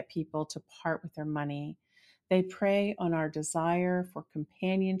can get people to part with their money. They prey on our desire for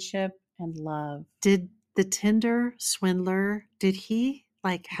companionship and love. Did the Tinder Swindler, did he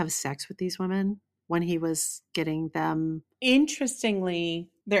like have sex with these women when he was getting them?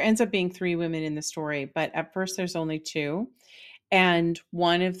 Interestingly, there ends up being 3 women in the story, but at first there's only 2. And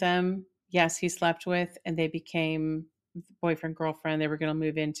one of them, yes, he slept with, and they became boyfriend, girlfriend. They were going to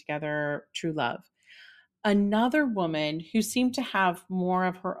move in together, true love. Another woman who seemed to have more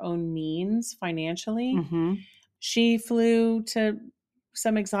of her own means financially, she flew to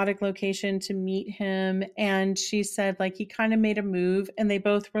some exotic location to meet him. And she said, like, he kind of made a move, and they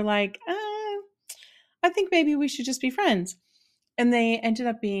both were like, I think maybe we should just be friends. And they ended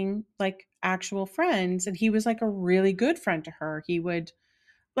up being like actual friends. And he was like a really good friend to her. He would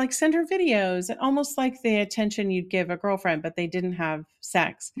like send her videos, and almost like the attention you'd give a girlfriend, but they didn't have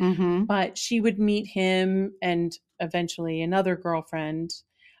sex. Mm-hmm. But she would meet him and eventually another girlfriend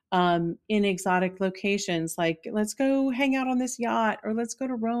in exotic locations, like let's go hang out on this yacht, or let's go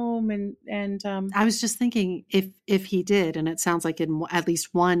to Rome. And I was just thinking, if he did, and it sounds like in at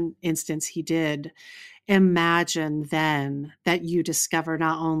least one instance he did, imagine then that you discover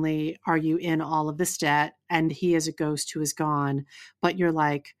not only are you in all of this debt and he is a ghost who is gone, but you're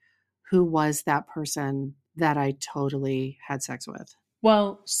like, who was that person that I totally had sex with?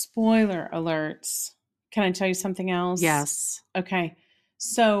 Well, spoiler alerts. Can I tell you something else? Yes. Okay.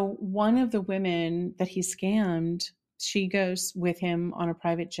 So one of the women that he scammed, she goes with him on a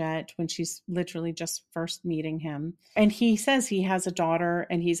private jet when she's literally just first meeting him. And he says he has a daughter,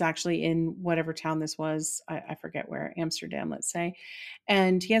 and he's actually in whatever town this was. I forget where, Amsterdam, let's say.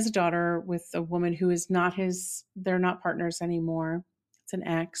 And he has a daughter with a woman who is not they're not partners anymore. It's an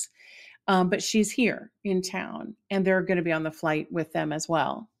ex. But she's here in town, and they're going to be on the flight with them as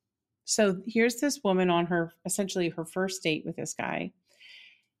well. So here's this woman on essentially her first date with this guy.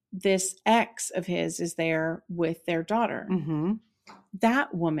 This ex of his is there with their daughter. Mm-hmm.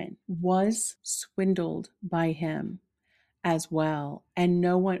 That woman was swindled by him as well. And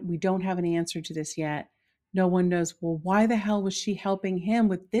we don't have an answer to this yet. No one knows, well, why the hell was she helping him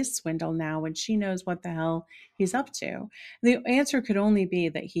with this swindle now when she knows what the hell he's up to? The answer could only be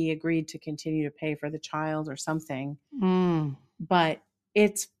that he agreed to continue to pay for the child or something. But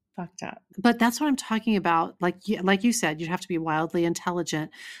it's fucked up. But that's what I'm talking about. Like you said, you'd have to be wildly intelligent,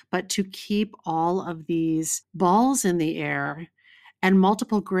 but to keep all of these balls in the air and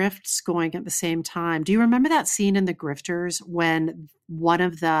multiple grifts going at the same time. Do you remember that scene in The Grifters when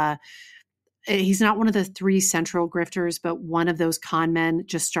he's not one of the three central grifters, but one of those con men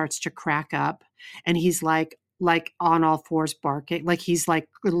just starts to crack up, and he's like on all fours barking, like he's like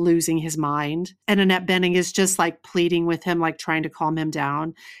losing his mind. And Annette Bening is just like pleading with him, like trying to calm him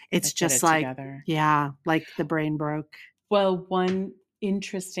down. It's just like, together. Yeah, like the brain broke. Well, one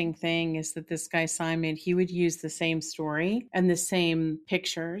interesting thing is that this guy, Simon, he would use the same story and the same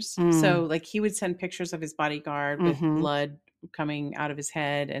pictures. So like he would send pictures of his bodyguard with blood coming out of his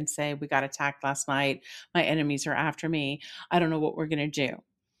head and say, we got attacked last night. My enemies are after me. I don't know what we're going to do.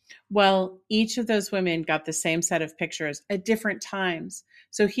 Well, each of those women got the same set of pictures at different times.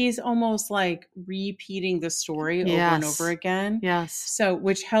 So he's almost like repeating the story over and over again. Yes. So,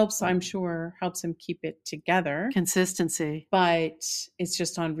 which helps, I'm sure, helps him keep it together. Consistency. But it's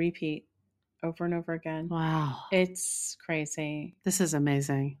just on repeat over and over again. Wow. It's crazy. This is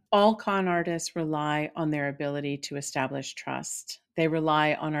amazing. All con artists rely on their ability to establish trust. They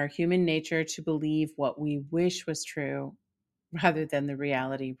rely on our human nature to believe what we wish was true, rather than the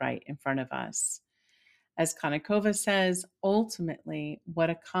reality right in front of us. As Konnikova says, ultimately, what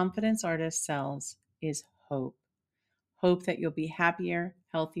a confidence artist sells is hope. Hope that you'll be happier,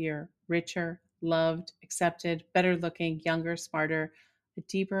 healthier, richer, loved, accepted, better looking, younger, smarter, a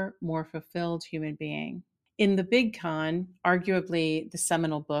deeper, more fulfilled human being. In The Big Con, arguably the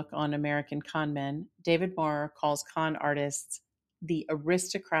seminal book on American con men, David Moore calls con artists the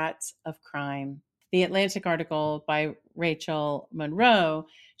aristocrats of crime. The Atlantic article by Rachel Monroe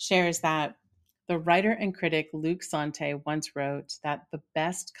shares that the writer and critic Luc Sante once wrote that the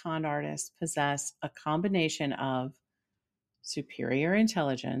best con artists possess a combination of superior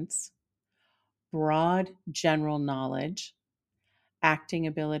intelligence, broad general knowledge, acting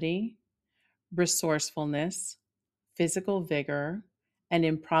ability, resourcefulness, physical vigor, and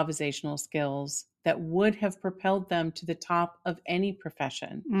improvisational skills that would have propelled them to the top of any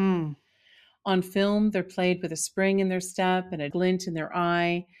profession. On film, they're played with a spring in their step and a glint in their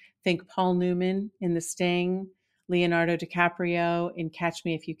eye. Think Paul Newman in The Sting, Leonardo DiCaprio in Catch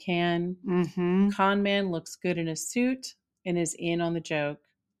Me If You Can. Con man looks good in a suit and is in on the joke.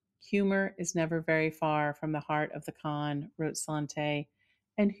 Humor is never very far from the heart of the con, wrote Sante.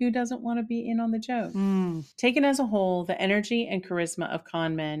 And who doesn't want to be in on the joke? Taken as a whole, the energy and charisma of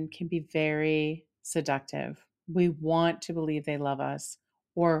con men can be very seductive. We want to believe they love us,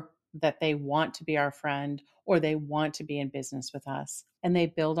 or that they want to be our friend, or they want to be in business with us, and they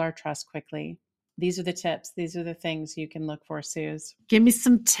build our trust quickly. These are the tips. These are the things you can look for, Suze. Give me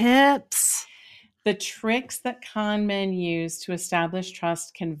some tips. The tricks that con men use to establish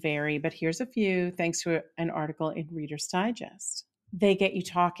trust can vary, but here's a few thanks to an article in Reader's Digest. They get you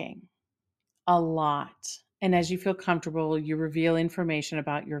talking a lot. And as you feel comfortable, you reveal information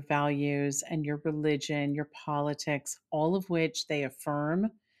about your values and your religion, your politics, all of which they affirm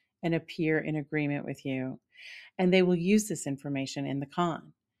and appear in agreement with you. And they will use this information in the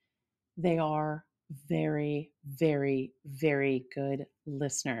con. They are very, very, very good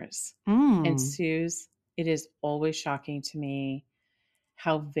listeners. And Suze, it is always shocking to me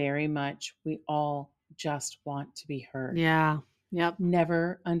how very much we all just want to be heard. Yeah. Yep.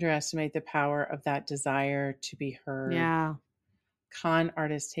 Never underestimate the power of that desire to be heard. Yeah. Con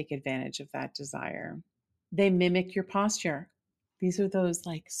artists take advantage of that desire. They mimic your posture. These are those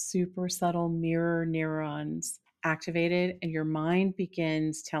like super subtle mirror neurons activated, and your mind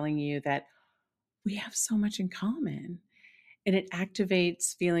begins telling you that we have so much in common. And it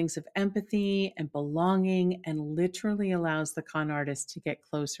activates feelings of empathy and belonging and literally allows the con artist to get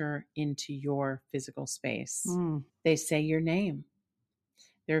closer into your physical space. They say your name.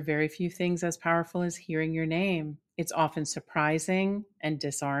 There are very few things as powerful as hearing your name. It's often surprising and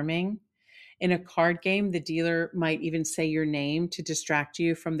disarming. In a card game, the dealer might even say your name to distract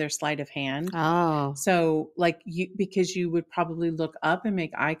you from their sleight of hand. Oh. So because you would probably look up and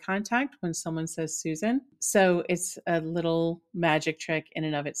make eye contact when someone says Susan. So it's a little magic trick in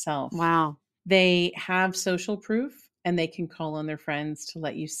and of itself. Wow. They have social proof and they can call on their friends to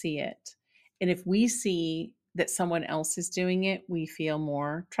let you see it. And if we see that someone else is doing it, we feel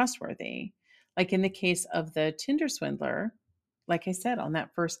more trustworthy. Like in the case of the Tinder Swindler, like I said, on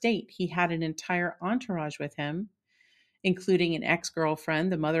that first date, he had an entire entourage with him, including an ex-girlfriend,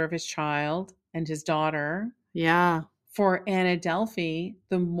 the mother of his child, and his daughter. Yeah. For Anna Delphi,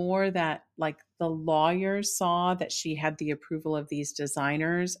 the more that like the lawyers saw that she had the approval of these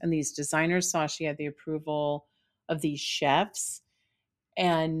designers, and these designers saw she had the approval of these chefs,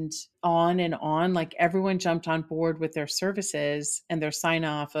 and on, like everyone jumped on board with their services and their sign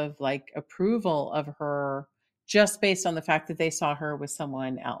off of like approval of her just based on the fact that they saw her with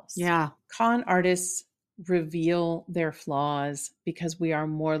someone else. Yeah. Con artists reveal their flaws because we are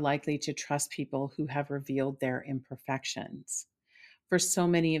more likely to trust people who have revealed their imperfections. For so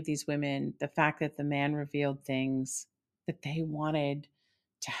many of these women, the fact that the man revealed things that they wanted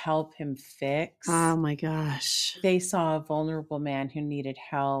to help him fix. Oh my gosh. They saw a vulnerable man who needed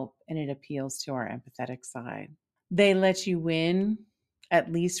help, and it appeals to our empathetic side. They let you win,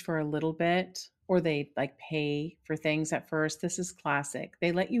 at least for a little bit, or they like pay for things at first. This is classic.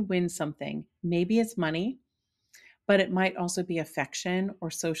 They let you win something. Maybe it's money, but it might also be affection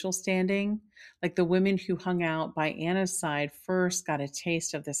or social standing. Like the women who hung out by Anna's side first got a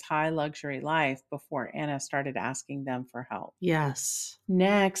taste of this high luxury life before Anna started asking them for help. Yes.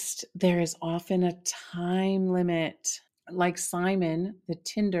 Next, there is often a time limit. Like Simon, the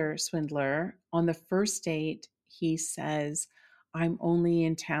Tinder swindler, on the first date, he says, I'm only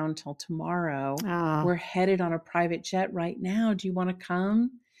in town till tomorrow. We're headed on a private jet right now. Do you want to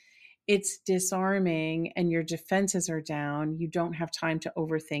come? It's disarming and your defenses are down. You don't have time to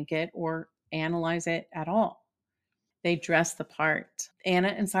overthink it or analyze it at all. They dress the part. Anna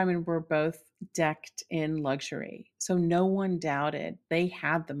and Simon were both decked in luxury. So no one doubted they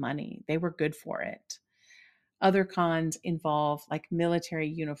had the money. They were good for it. Other cons involve like military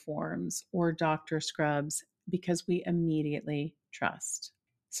uniforms or doctor scrubs because we immediately trust.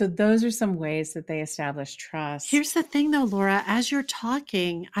 So those are some ways that they establish trust. Here's the thing though, Laura, as you're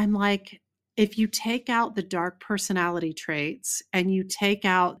talking, I'm like, if you take out the dark personality traits and you take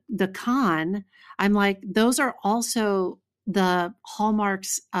out the con, I'm like, those are also the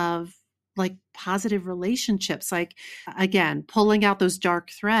hallmarks of like positive relationships. Like, again, pulling out those dark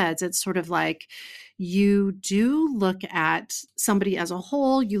threads, it's sort of like you do look at somebody as a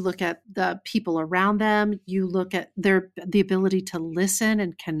whole, you look at the people around them, you look at the ability to listen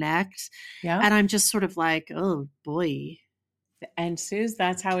and connect. Yeah. And I'm just sort of like, oh boy. And Suze,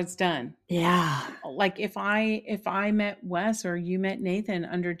 that's how it's done. Yeah. Like if I met Wes or you met Nathan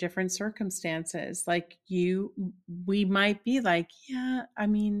under different circumstances, like we might be like, yeah, I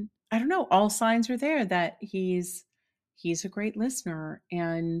mean, I don't know. All signs are there that he's a great listener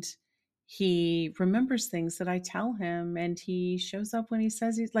and he remembers things that I tell him and he shows up when he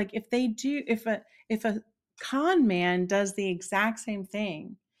says he's like, if a con man does the exact same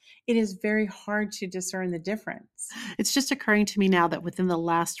thing, it is very hard to discern the difference. It's just occurring to me now that within the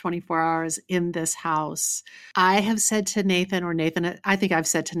last 24 hours in this house, I have said to Nathan, I think I've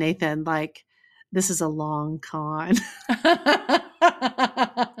said to Nathan, like, this is a long con.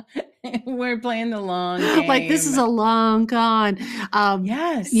 We're playing the long game. Like, this is a long con.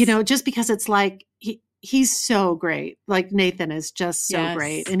 Yes. You know, just because it's like, he's so great. Like Nathan is just so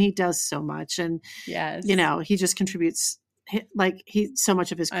great and he does so much. And, you know, he just contributes like so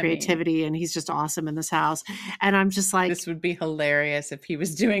much of his creativity and he's just awesome in this house. And I'm just like, this would be hilarious if he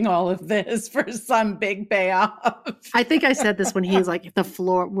was doing all of this for some big payoff. I think I said this when he's like the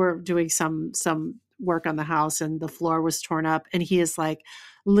floor, we're doing some work on the house and the floor was torn up and he is like,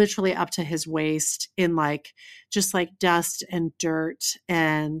 literally up to his waist in like, just like dust and dirt.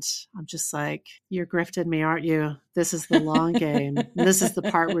 And I'm just like, you're grifting me, aren't you? This is the long game. This is the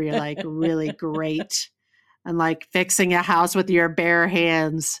part where you're like really great and like fixing a house with your bare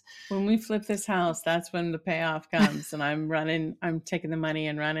hands. When we flip this house, that's when the payoff comes, and I'm taking the money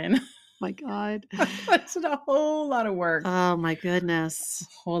and running. My God. That's a whole lot of work. Oh my goodness.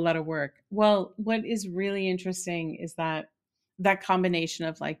 A whole lot of work. Well, what is really interesting is that combination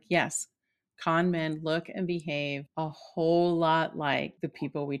of like, yes, con men look and behave a whole lot like the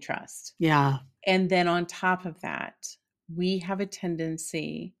people we trust. Yeah. And then on top of that, we have a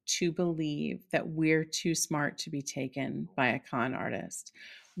tendency to believe that we're too smart to be taken by a con artist.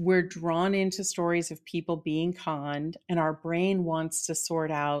 We're drawn into stories of people being conned, and our brain wants to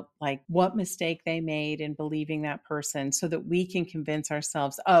sort out like what mistake they made in believing that person so that we can convince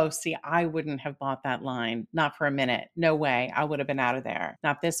ourselves, oh, see, I wouldn't have bought that line. Not for a minute. No way. I would have been out of there.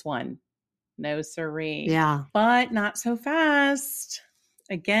 Not this one. No siree. Yeah. But not so fast.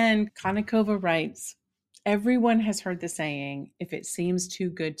 Again, Konnikova writes, everyone has heard the saying, if it seems too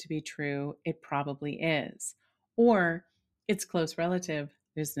good to be true, it probably is. Or its close relative,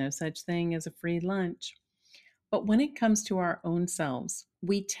 there's no such thing as a free lunch. But when it comes to our own selves,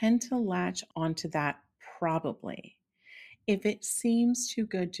 we tend to latch onto that probably. If it seems too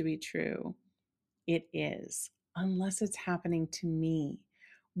good to be true, it is, unless it's happening to me.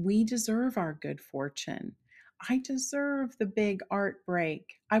 We deserve our good fortune. I deserve the big art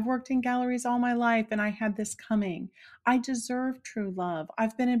break. I've worked in galleries all my life and I had this coming. I deserve true love.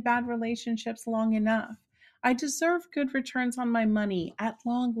 I've been in bad relationships long enough. I deserve good returns on my money at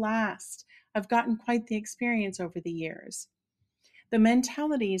long last. I've gotten quite the experience over the years. The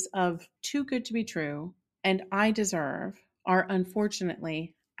mentalities of too good to be true and I deserve are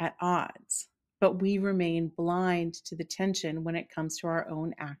unfortunately at odds, but we remain blind to the tension when it comes to our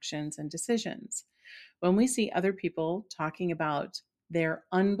own actions and decisions. When we see other people talking about their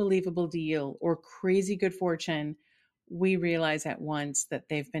unbelievable deal or crazy good fortune, we realize at once that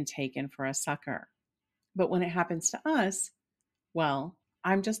they've been taken for a sucker. But when it happens to us, well,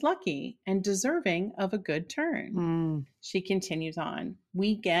 I'm just lucky and deserving of a good turn. She continues on.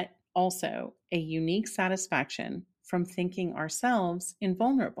 We get also a unique satisfaction from thinking ourselves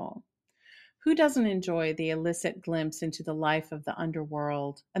invulnerable. Who doesn't enjoy the illicit glimpse into the life of the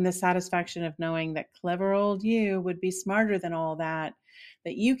underworld and the satisfaction of knowing that clever old you would be smarter than all that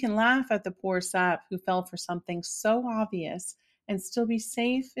you can laugh at the poor sap who fell for something so obvious and still be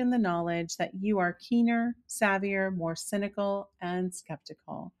safe in the knowledge that you are keener, savvier, more cynical, and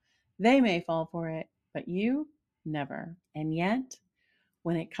skeptical. They may fall for it, but you never. And yet,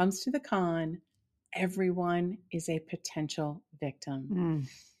 when it comes to the con, everyone is a potential victim.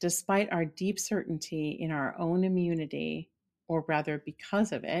 Despite our deep certainty in our own immunity, or rather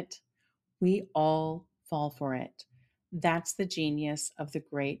because of it, we all fall for it. That's the genius of the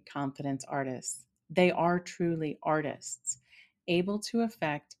great confidence artists. They are truly artists, able to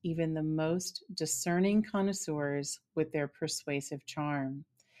affect even the most discerning connoisseurs with their persuasive charm.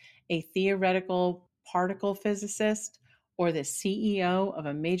 A theoretical particle physicist or the CEO of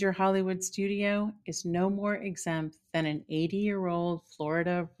a major Hollywood studio is no more exempt than an 80-year-old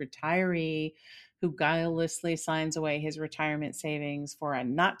Florida retiree who guilelessly signs away his retirement savings for a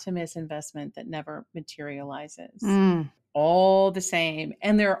not-to-miss investment that never materializes. All the same.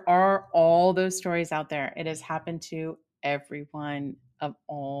 And there are all those stories out there. It has happened to everyone of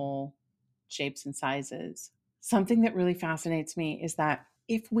all shapes and sizes. Something that really fascinates me is that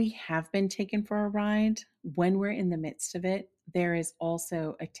if we have been taken for a ride, when we're in the midst of it, there is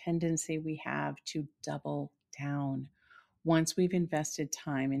also a tendency we have to double down. Once we've invested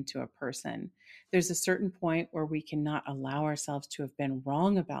time into a person, there's a certain point where we cannot allow ourselves to have been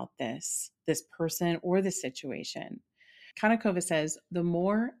wrong about this person or the situation. Konnikova says, the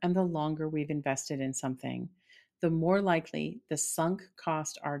more and the longer we've invested in something, the more likely the sunk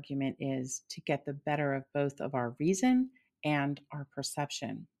cost argument is to get the better of both of our reason and our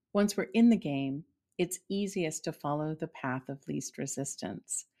perception. Once we're in the game, it's easiest to follow the path of least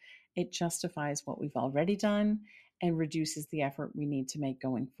resistance. It justifies what we've already done and reduces the effort we need to make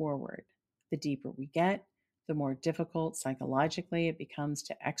going forward. The deeper we get, the more difficult psychologically it becomes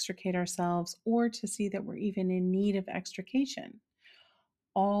to extricate ourselves or to see that we're even in need of extrication.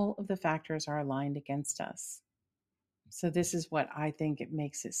 All of the factors are aligned against us. So this is what I think it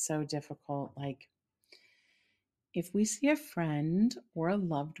makes it so difficult. Like, if we see a friend or a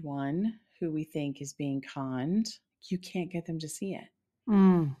loved one who we think is being conned, you can't get them to see it.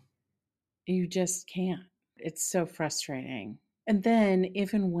 You just can't. It's so frustrating. And then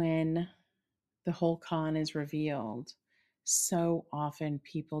if and when the whole con is revealed, So often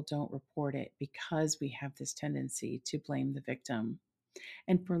people don't report it because we have this tendency to blame the victim.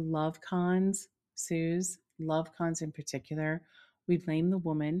 And for love cons, Suze, love cons in particular, we blame the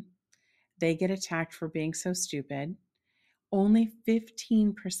woman. They get attacked for being so stupid. Only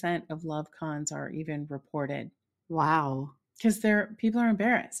 15% of love cons are even reported. Wow. Because people are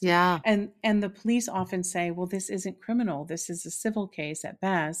embarrassed. Yeah. And the police often say, well, this isn't criminal. This is a civil case at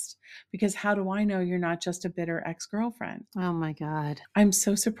best, because how do I know you're not just a bitter ex-girlfriend? Oh my God. I'm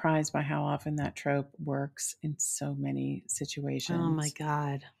so surprised by how often that trope works in so many situations. Oh my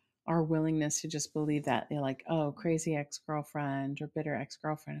God. Our willingness to just believe that they're like, oh, crazy ex-girlfriend or bitter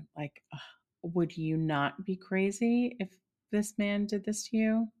ex-girlfriend. Like, would you not be crazy if this man did this to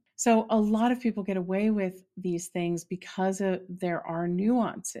you? So a lot of people get away with these things because there are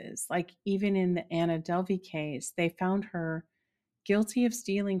nuances. Like even in the Anna Delvey case, they found her guilty of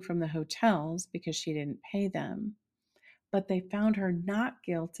stealing from the hotels because she didn't pay them. But they found her not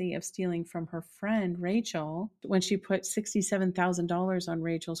guilty of stealing from her friend Rachel when she put $67,000 on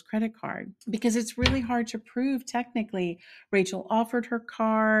Rachel's credit card, because it's really hard to prove technically. Rachel offered her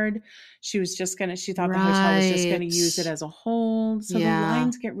card. She thought the hotel was just going to use it as a hold. So the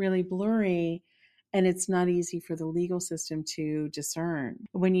lines get really blurry, and it's not easy for the legal system to discern.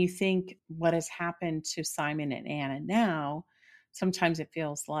 When you think what has happened to Simon and Anna now, sometimes it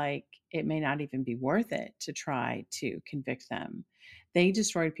feels like it may not even be worth it to try to convict them. They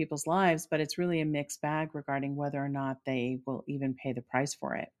destroyed people's lives, but it's really a mixed bag regarding whether or not they will even pay the price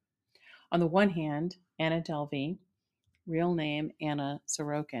for it. On the one hand, Anna Delvey, real name Anna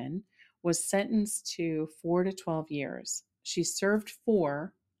Sorokin, was sentenced to 4 to 12 years. She served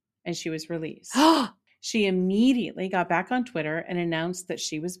 4 and she was released. She immediately got back on Twitter and announced that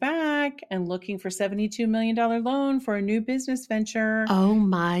she was back and looking for $72 million loan for a new business venture. Oh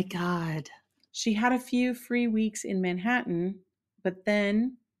my God. She had a few free weeks in Manhattan, but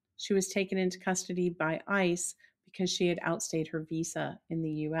then she was taken into custody by ICE because she had outstayed her visa in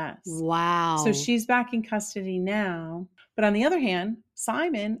the US. Wow. So she's back in custody now. But on the other hand,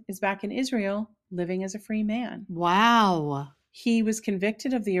 Simon is back in Israel living as a free man. Wow. He was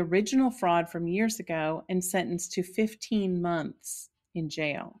convicted of the original fraud from years ago and sentenced to 15 months in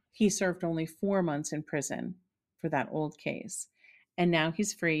jail. He served only 4 months in prison for that old case. And now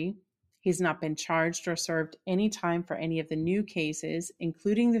he's free. He's not been charged or served any time for any of the new cases,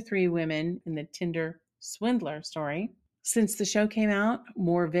 including the 3 women in the Tinder Swindler story. Since the show came out,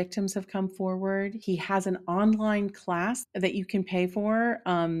 more victims have come forward. He has an online class that you can pay for.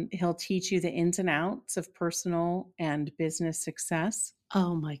 He'll teach you the ins and outs of personal and business success.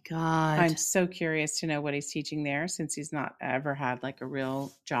 Oh my God. I'm so curious to know what he's teaching there, since he's not ever had like a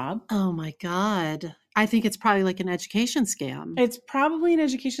real job. Oh my God. I think it's probably like an education scam. It's probably an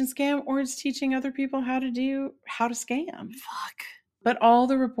education scam, or it's teaching other people how to scam. Fuck. But all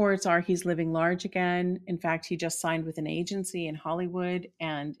the reports are he's living large again. In fact, he just signed with an agency in Hollywood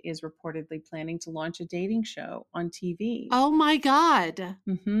and is reportedly planning to launch a dating show on TV. Oh my God.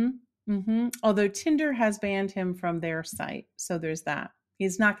 Although Tinder has banned him from their site. So there's that.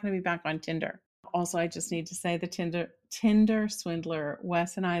 He's not going to be back on Tinder. Also, I just need to say the Tinder Swindler,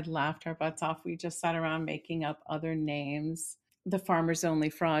 Wes and I laughed our butts off. We just sat around making up other names. The Farmers Only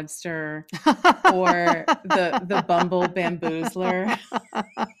Fraudster, or the Bumble Bamboozler.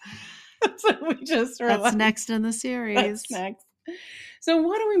 So we just That's next in the series. That's next. So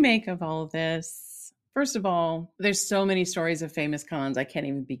what do we make of all of this? First of all, there's so many stories of famous cons, I can't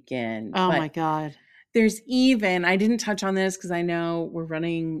even begin. Oh my God. There's even, I didn't touch on this because I know we're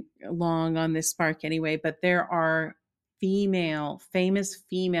running long on this spark anyway, but there are famous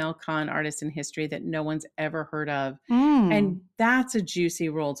female con artists in history that no one's ever heard of. And that's a juicy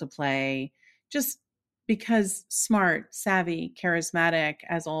role to play, just because smart, savvy, charismatic,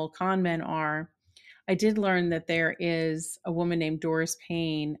 as all con men are. I did learn that there is a woman named Doris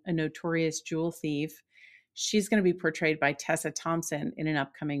Payne, a notorious jewel thief. She's going to be portrayed by Tessa Thompson in an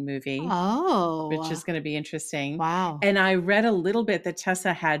upcoming movie. Oh. Which is going to be interesting. Wow. And I read a little bit that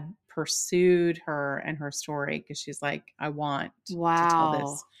Tessa had pursued her and her story because she's like, I want to tell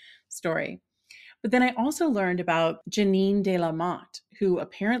this story. But then I also learned about Janine de la Motte, who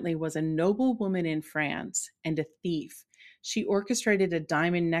apparently was a noblewoman in France and a thief. She orchestrated a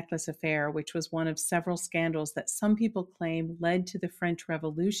diamond necklace affair, which was one of several scandals that some people claim led to the French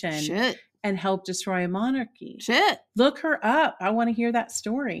Revolution and helped destroy a monarchy. Look her up. I want to hear that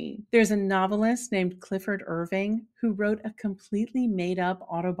story. There's a novelist named Clifford Irving who wrote a completely made-up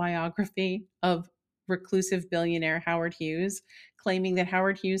autobiography of reclusive billionaire Howard Hughes, claiming that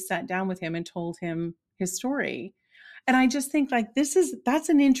Howard Hughes sat down with him and told him his story. And I just think like that's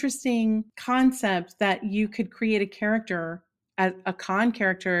an interesting concept that you could create a character, a con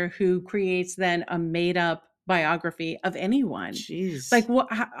character who creates then a made up biography of anyone. Jeez. Like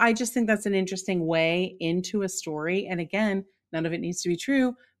I just think that's an interesting way into a story. And again, none of it needs to be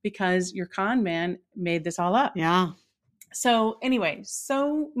true because your con man made this all up. Yeah. So anyway,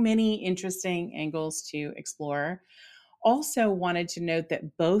 so many interesting angles to explore. Also wanted to note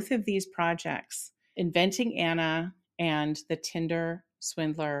that both of these projects, Inventing Anna and the Tinder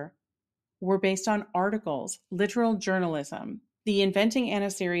Swindler, were based on articles, literal journalism. The Inventing Anna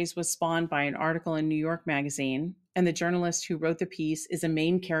series was spawned by an article in New York Magazine, and the journalist who wrote the piece is a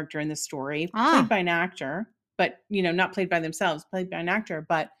main character in the story, played by an actor, but not played by themselves, played by an actor,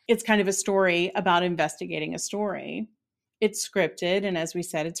 but it's kind of a story about investigating a story. It's scripted, and as we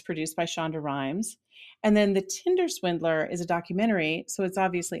said, it's produced by Shonda Rhimes. And then The Tinder Swindler is a documentary, so it's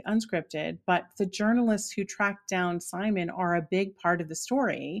obviously unscripted, but the journalists who tracked down Simon are a big part of the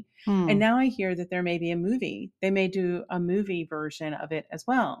story. And now I hear that there may be a movie. They may do a movie version of it as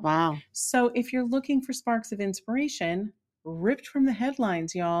well. Wow. So if you're looking for sparks of inspiration, ripped from the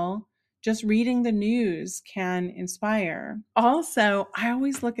headlines, y'all, just reading the news can inspire. Also, I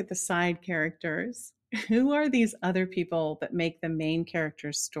always look at the side characters. Who are these other people that make the main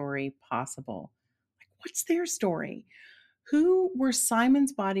character's story possible? What's their story? Who were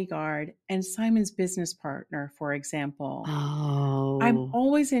Simon's bodyguard and Simon's business partner, for example? Oh. I'm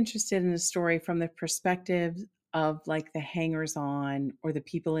always interested in a story from the perspective of like the hangers-on or the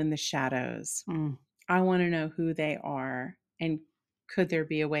people in the shadows. I want to know who they are, and could there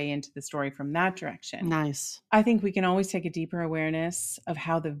be a way into the story from that direction? Nice. I think we can always take a deeper awareness of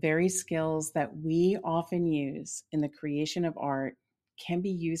how the very skills that we often use in the creation of art can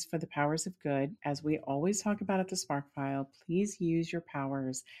be used for the powers of good. As we always talk about at the Spark File, please use your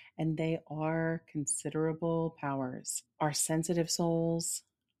powers, and they are considerable powers. Our sensitive souls,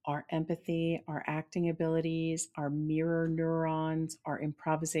 our empathy, our acting abilities, our mirror neurons, our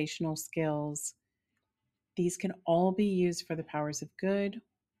improvisational skills. These can all be used for the powers of good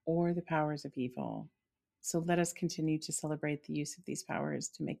or the powers of evil. So let us continue to celebrate the use of these powers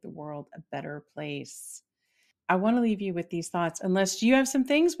to make the world a better place. I want to leave you with these thoughts. Unless you have some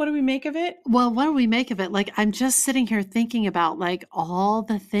things, what do we make of it? Well, what do we make of it? Like, I'm just sitting here thinking about like all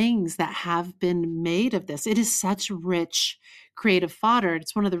the things that have been made of this. It is such rich creative fodder.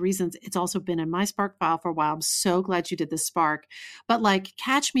 It's one of the reasons it's also been in my Spark File for a while. I'm so glad you did the Spark. But like,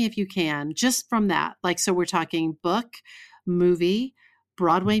 catch me if you can, just from that. Like, so we're talking book, movie,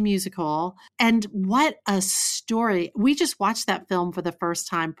 Broadway musical, and what a story. We just watched that film for the first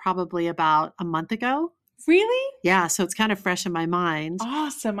time probably about a month ago. Really? Yeah. So it's kind of fresh in my mind.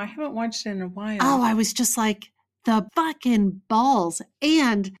 Awesome. I haven't watched it in a while. Oh, I was just like, the fucking balls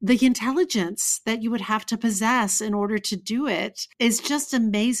and the intelligence that you would have to possess in order to do it is just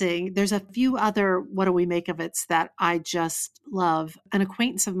amazing. There's a few other what do we make of it that I just love. An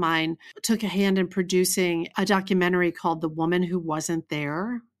acquaintance of mine took a hand in producing a documentary called The Woman Who Wasn't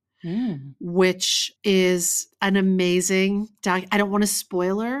There. Which is an amazing I don't want to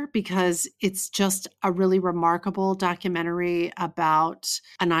spoiler because it's just a really remarkable documentary about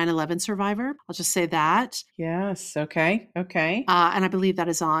a 9/11 survivor. I'll just say that. Yes. Okay. And I believe that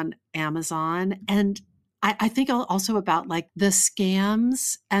is on Amazon. And I think also about like the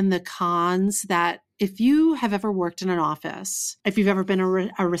scams and the cons that if you have ever worked in an office, if you've ever been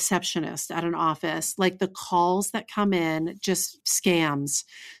a receptionist at an office, like the calls that come in, just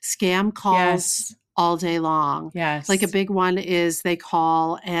scam calls all day long. Yes. Like a big one is they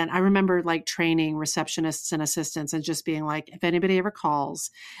call, and I remember like training receptionists and assistants and just being like, if anybody ever calls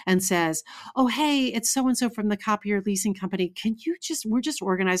and says, oh, hey, it's so-and-so from the copier leasing company. We're just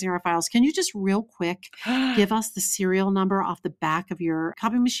organizing our files. Can you just real quick give us the serial number off the back of your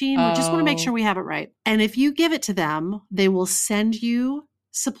copy machine? We just want to make sure we have it right. And if you give it to them, they will send you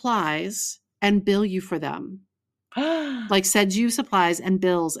supplies and bill you for them. Like send you supplies and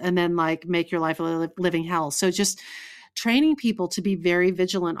bills and then like make your life a living hell. So just training people to be very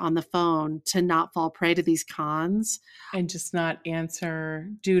vigilant on the phone, to not fall prey to these cons. And just not answer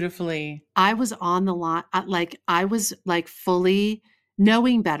dutifully. I was on the line, I was like fully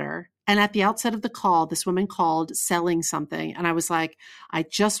knowing better. And at the outset of the call, this woman called selling something. And I was like, I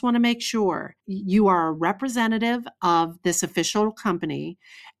just want to make sure you are a representative of this official company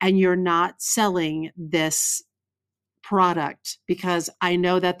and you're not selling this product because I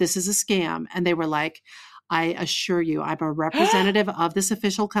know that this is a scam. And they were like, I assure you, I'm a representative of this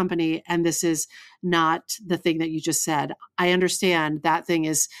official company and this is not the thing that you just said. I understand that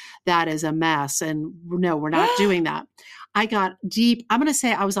is a mess. And no, we're not doing that. I got deep. I'm going to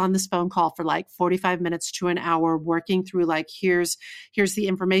say I was on this phone call for like 45 minutes to an hour working through like, here's the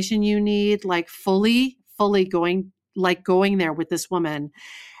information you need, like fully going there with this woman.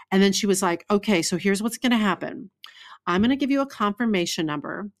 And then she was like, okay, so here's what's going to happen. I'm going to give you a confirmation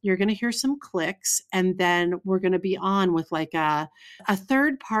number. You're going to hear some clicks, and then we're going to be on with like a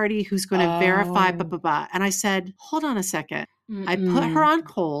third party who's going to verify, blah, blah, blah. And I said, hold on a second. I put her on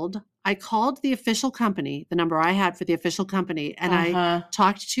hold. I called the official company, the number I had for the official company, and I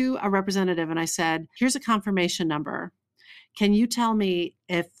talked to a representative and I said, here's a confirmation number. Can you tell me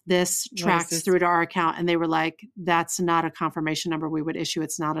if this tracks through to our account? And they were like, that's not a confirmation number we would issue.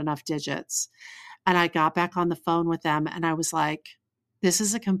 It's not enough digits. And I got back on the phone with them and I was like, this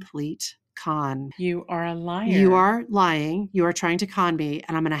is a complete con. You are a liar. You are lying. You are trying to con me,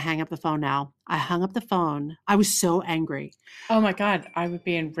 and I'm going to hang up the phone now. I hung up the phone. I was so angry. Oh my God. I would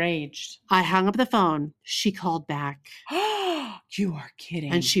be enraged. I hung up the phone. She called back. You are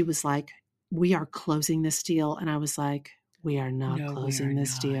kidding. And she was like, we are closing this deal. And I was like, we are not closing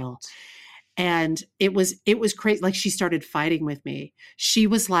this deal. And it was crazy. Like, she started fighting with me. She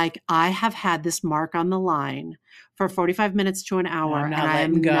was like, I have had this mark on the line for 45 minutes to an hour, and I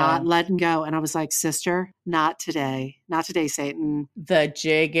am not letting go. And I was like, sister, not today. Not today, Satan. The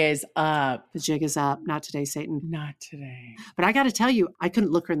jig is up. The jig is up. Not today, Satan. Not today. But I got to tell you, I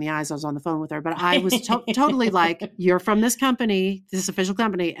couldn't look her in the eyes. I was on the phone with her, but I was totally like, you're from this company, this official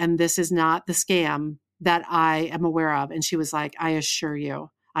company, and this is not the scam that I am aware of. And she was like, I assure you,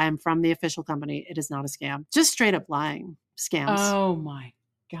 I am from the official company. It is not a scam. Just straight up lying scams. Oh my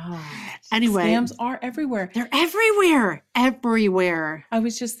God. Anyway. Scams are everywhere. They're everywhere. Everywhere. I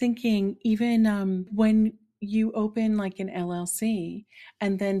was just thinking, even when you open like an LLC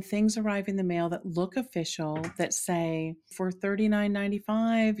and then things arrive in the mail that look official, that say for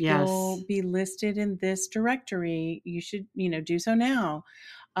 $39.95, you'll be listed in this directory. You should, do so now.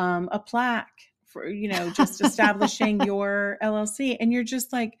 A plaque for, just establishing your LLC. And you're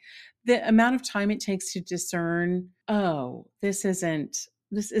just like, the amount of time it takes to discern, oh, this isn't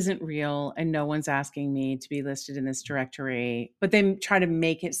real, and no one's asking me to be listed in this directory. But they try to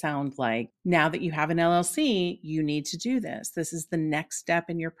make it sound like, now that you have an LLC, you need to do this. This is the next step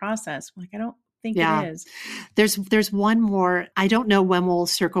in your process. Like, I don't think it is. There's one more. I don't know when we'll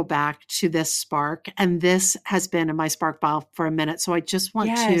circle back to this spark. And this has been in my spark file for a minute. So I just want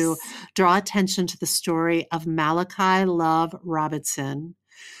to draw attention to the story of Malachi Love Robinson,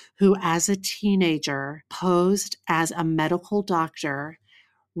 who as a teenager posed as a medical doctor,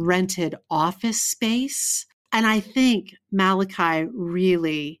 rented office space. And I think Malachi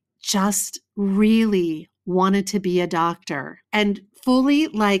really wanted to be a doctor and fully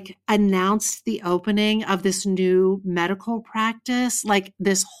announced the opening of this new medical practice. Like,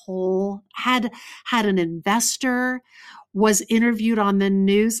 this whole had an investor, was interviewed on the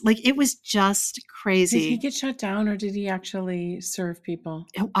news. Like, it was just crazy. Did he get shut down, or did he actually serve people?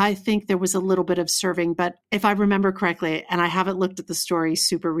 I think there was a little bit of serving, but if I remember correctly, and I haven't looked at the story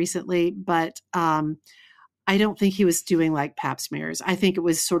super recently, but I don't think he was doing like pap smears. I think it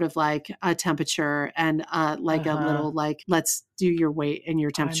was sort of like a temperature and a little let's do your weight and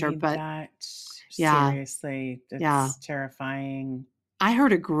your temperature. Seriously, that's terrifying. I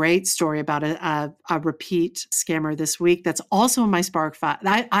heard a great story about a repeat scammer this week that's also in my spark file.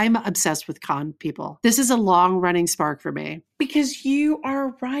 I'm obsessed with con people. This is a long-running spark for me. Because you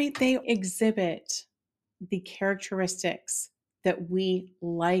are right. They exhibit the characteristics that we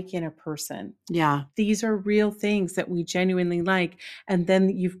like in a person. Yeah. These are real things that we genuinely like. And then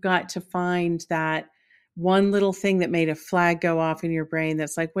you've got to find that one little thing that made a flag go off in your brain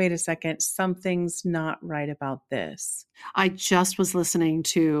that's like, wait a second, something's not right about this. I just was listening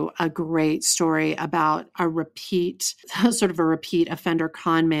to a great story about a repeat offender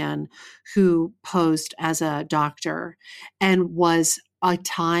con man who posed as a doctor and was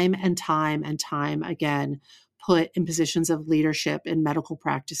time and time again put in positions of leadership in medical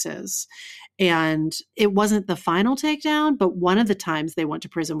practices. And it wasn't the final takedown, but one of the times they went to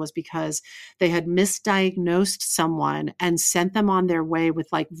prison was because they had misdiagnosed someone and sent them on their way with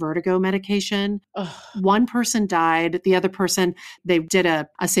like vertigo medication. Ugh. One person died. The other person, they did a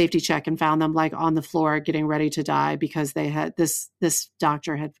safety check and found them like on the floor getting ready to die because they had this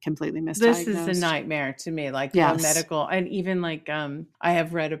doctor had completely misdiagnosed. This is a nightmare to me, like medical. And even like, I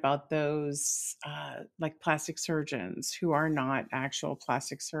have read about those like plastic surgeons who are not actual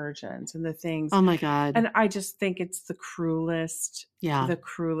plastic surgeons and the things. Oh my God. And I just think it's the cruelest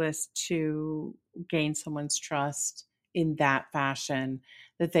to gain someone's trust in that fashion,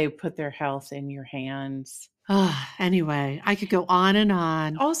 that they put their health in your hands. Anyway, I could go on and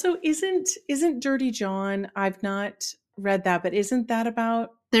on. Also, isn't Dirty John, I've not read that, but isn't that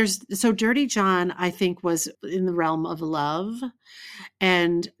about? So Dirty John, I think, was in the realm of love.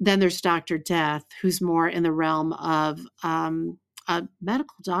 And then there's Dr. Death, who's more in the realm of a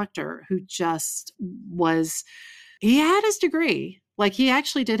medical doctor who just he had his degree. Like he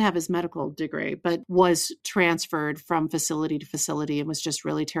actually did have his medical degree, but was transferred from facility to facility and was just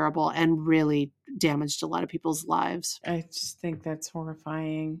really terrible and really damaged a lot of people's lives. I just think that's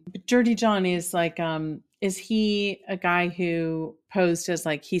horrifying. But Dirty John is like, is he a guy who posed as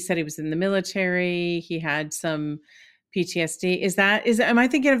like, he said he was in the military, he had some PTSD. Am I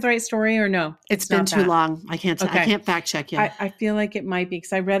thinking of the right story or no? It's been too long. I can't fact check you. I feel like it might be,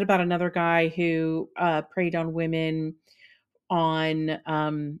 because I read about another guy who preyed on women on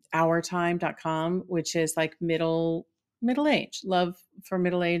ourtime.com, which is like middle age, love for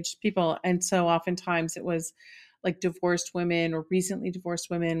middle-aged people. And so oftentimes it was like divorced women or recently divorced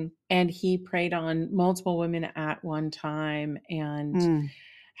women. And he preyed on multiple women at one time and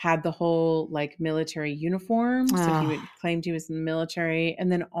had the whole like military uniform. So he claimed he was in the military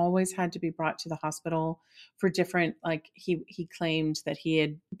and then always had to be brought to the hospital for different, like he claimed that he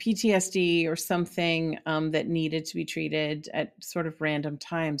had PTSD or something that needed to be treated at sort of random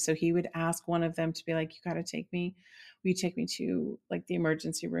times. So he would ask one of them to be like, you got to take me. Will you take me to like the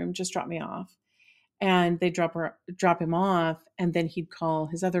emergency room? Just drop me off. And they drop him off. And then he'd call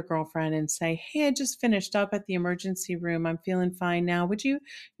his other girlfriend and say, hey, I just finished up at the emergency room. I'm feeling fine now. You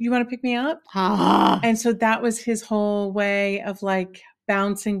want to pick me up? And so that was his whole way of like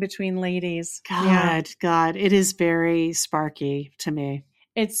bouncing between ladies. God, it is very sparky to me.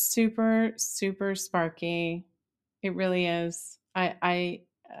 It's super, super sparky. It really is. I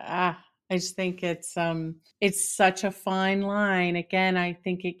just think it's such a fine line. Again, I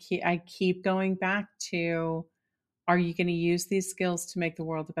think I keep going back to, are you going to use these skills to make the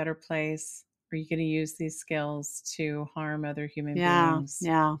world a better place? Or are you going to use these skills to harm other human beings?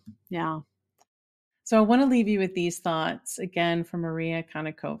 Yeah. So I want to leave you with these thoughts again from Maria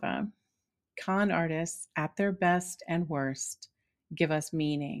Konnikova. Con artists at their best and worst give us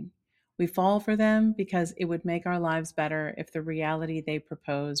meaning. We fall for them because it would make our lives better if the reality they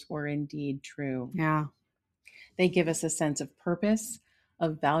proposed were indeed true. Yeah. They give us a sense of purpose,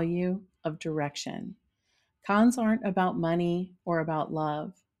 of value, of direction. Cons aren't about money or about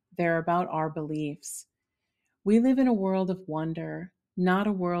love. They're about our beliefs. We live in a world of wonder, not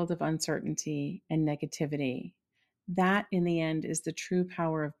a world of uncertainty and negativity. That, in the end, is the true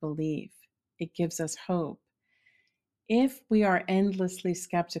power of belief. It gives us hope. If we are endlessly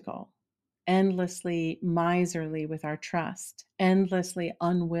skeptical, endlessly miserly with our trust, endlessly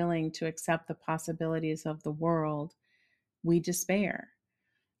unwilling to accept the possibilities of the world, we despair.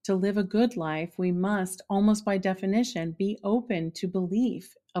 To live a good life, we must, almost by definition, be open to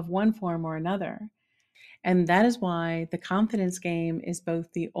belief of one form or another. And that is why the confidence game is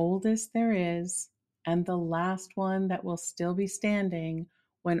both the oldest there is and the last one that will still be standing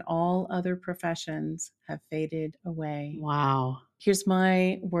when all other professions have faded away. Wow. Here's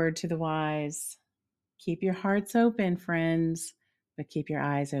my word to the wise. Keep your hearts open, friends, but keep your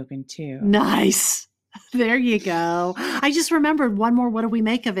eyes open too. Nice. There you go. I just remembered one more. What do we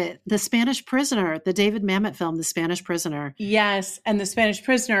make of it? The Spanish Prisoner, the David Mamet film, The Spanish Prisoner. Yes. And The Spanish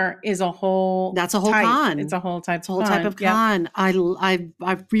Prisoner is a whole That's a whole type. con. It's a whole type. It's a whole type of con. Yep.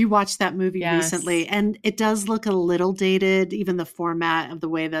 I've rewatched that movie recently, and it does look a little dated. Even the format of the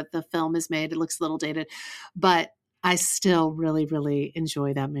way that the film is made, it looks a little dated, but I still really, really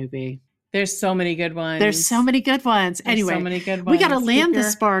enjoy that movie. There's so many good ones. Anyway, so many good ones. We got to land the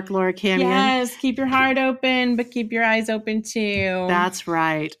spark, Laura Camion. Yes, keep your heart open, but keep your eyes open too. That's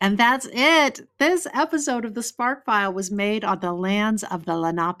right. And that's it. This episode of The Spark File was made on the lands of the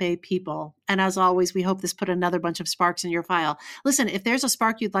Lenape people. And as always, we hope this put another bunch of sparks in your file. Listen, if there's a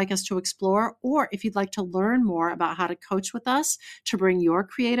spark you'd like us to explore, or if you'd like to learn more about how to coach with us to bring your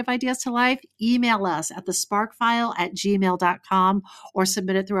creative ideas to life, email us at thesparkfile@gmail.com or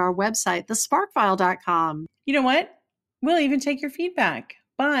submit it through our website, thesparkfile.com. You know what? We'll even take your feedback,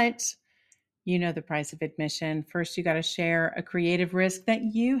 but you know the price of admission. First, you got to share a creative risk that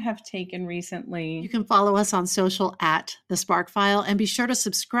you have taken recently. You can follow us on social at The Spark File, and be sure to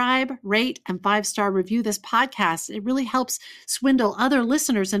subscribe, rate, and 5-star review this podcast. It really helps swindle other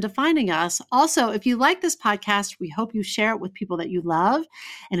listeners into finding us. Also, if you like this podcast, we hope you share it with people that you love.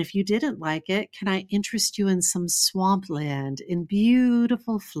 And if you didn't like it, can I interest you in some swampland in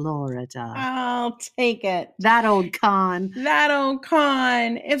beautiful Florida? I'll take it. That old con.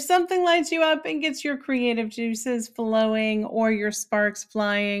 If something lights you up, up and gets your creative juices flowing or your sparks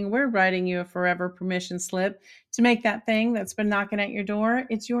flying, we're writing you a forever permission slip to make that thing that's been knocking at your door.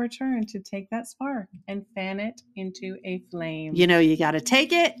 It's your turn to take that spark and fan it into a flame. You know, you got to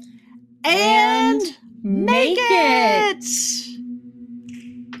take it and make it.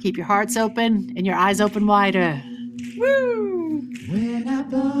 Keep your hearts open and your eyes open wider. Woo! When I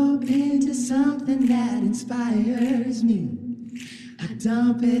bump into something that inspires me, I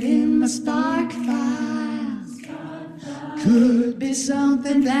dump it in my spark file. Could be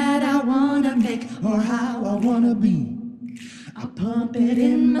something that I want to make or how I want to be. I pump it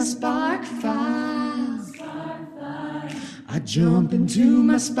in my spark file. I jump into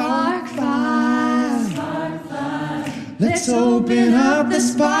my spark file. Let's open up the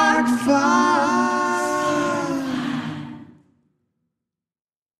spark file.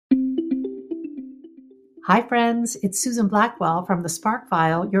 Hi, friends. It's Susan Blackwell from the Spark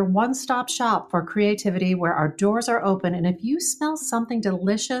File, your one-stop shop for creativity where our doors are open. And if you smell something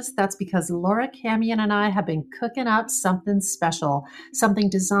delicious, that's because Laura Camion and I have been cooking up something special, something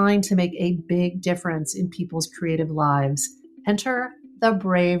designed to make a big difference in people's creative lives. Enter The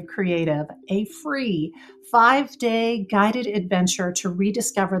Brave Creative, a free 5-day guided adventure to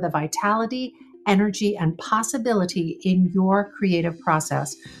rediscover the vitality, energy, and possibility in your creative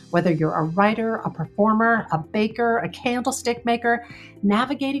process. Whether you're a writer, a performer, a baker, a candlestick maker,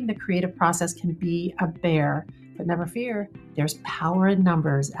 navigating the creative process can be a bear. But never fear, there's power in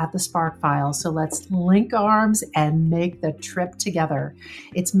numbers at the Spark File. So let's link arms and make the trip together.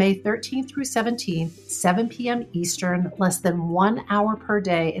 It's May 13th through 17th, 7 p.m. Eastern, less than 1 hour per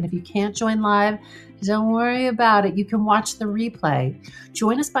day. And if you can't join live, don't worry about it. You can watch the replay.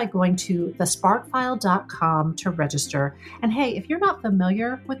 Join us by going to thesparkfile.com to register. And hey, if you're not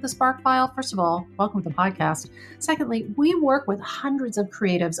familiar with the Spark File, first of all, welcome to the podcast. Secondly, we work with hundreds of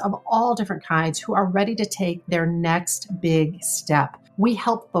creatives of all different kinds who are ready to take their next big step. We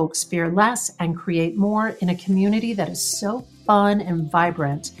help folks fear less and create more in a community that is so fun and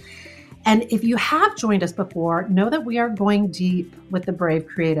vibrant. And if you have joined us before, know that we are going deep with the Brave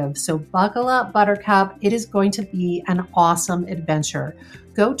Creative. So buckle up, Buttercup. It is going to be an awesome adventure.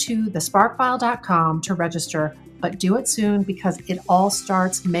 Go to thesparkfile.com to register, but do it soon because it all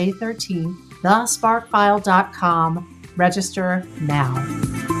starts May 13th. Thesparkfile.com. Register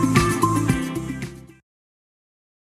now.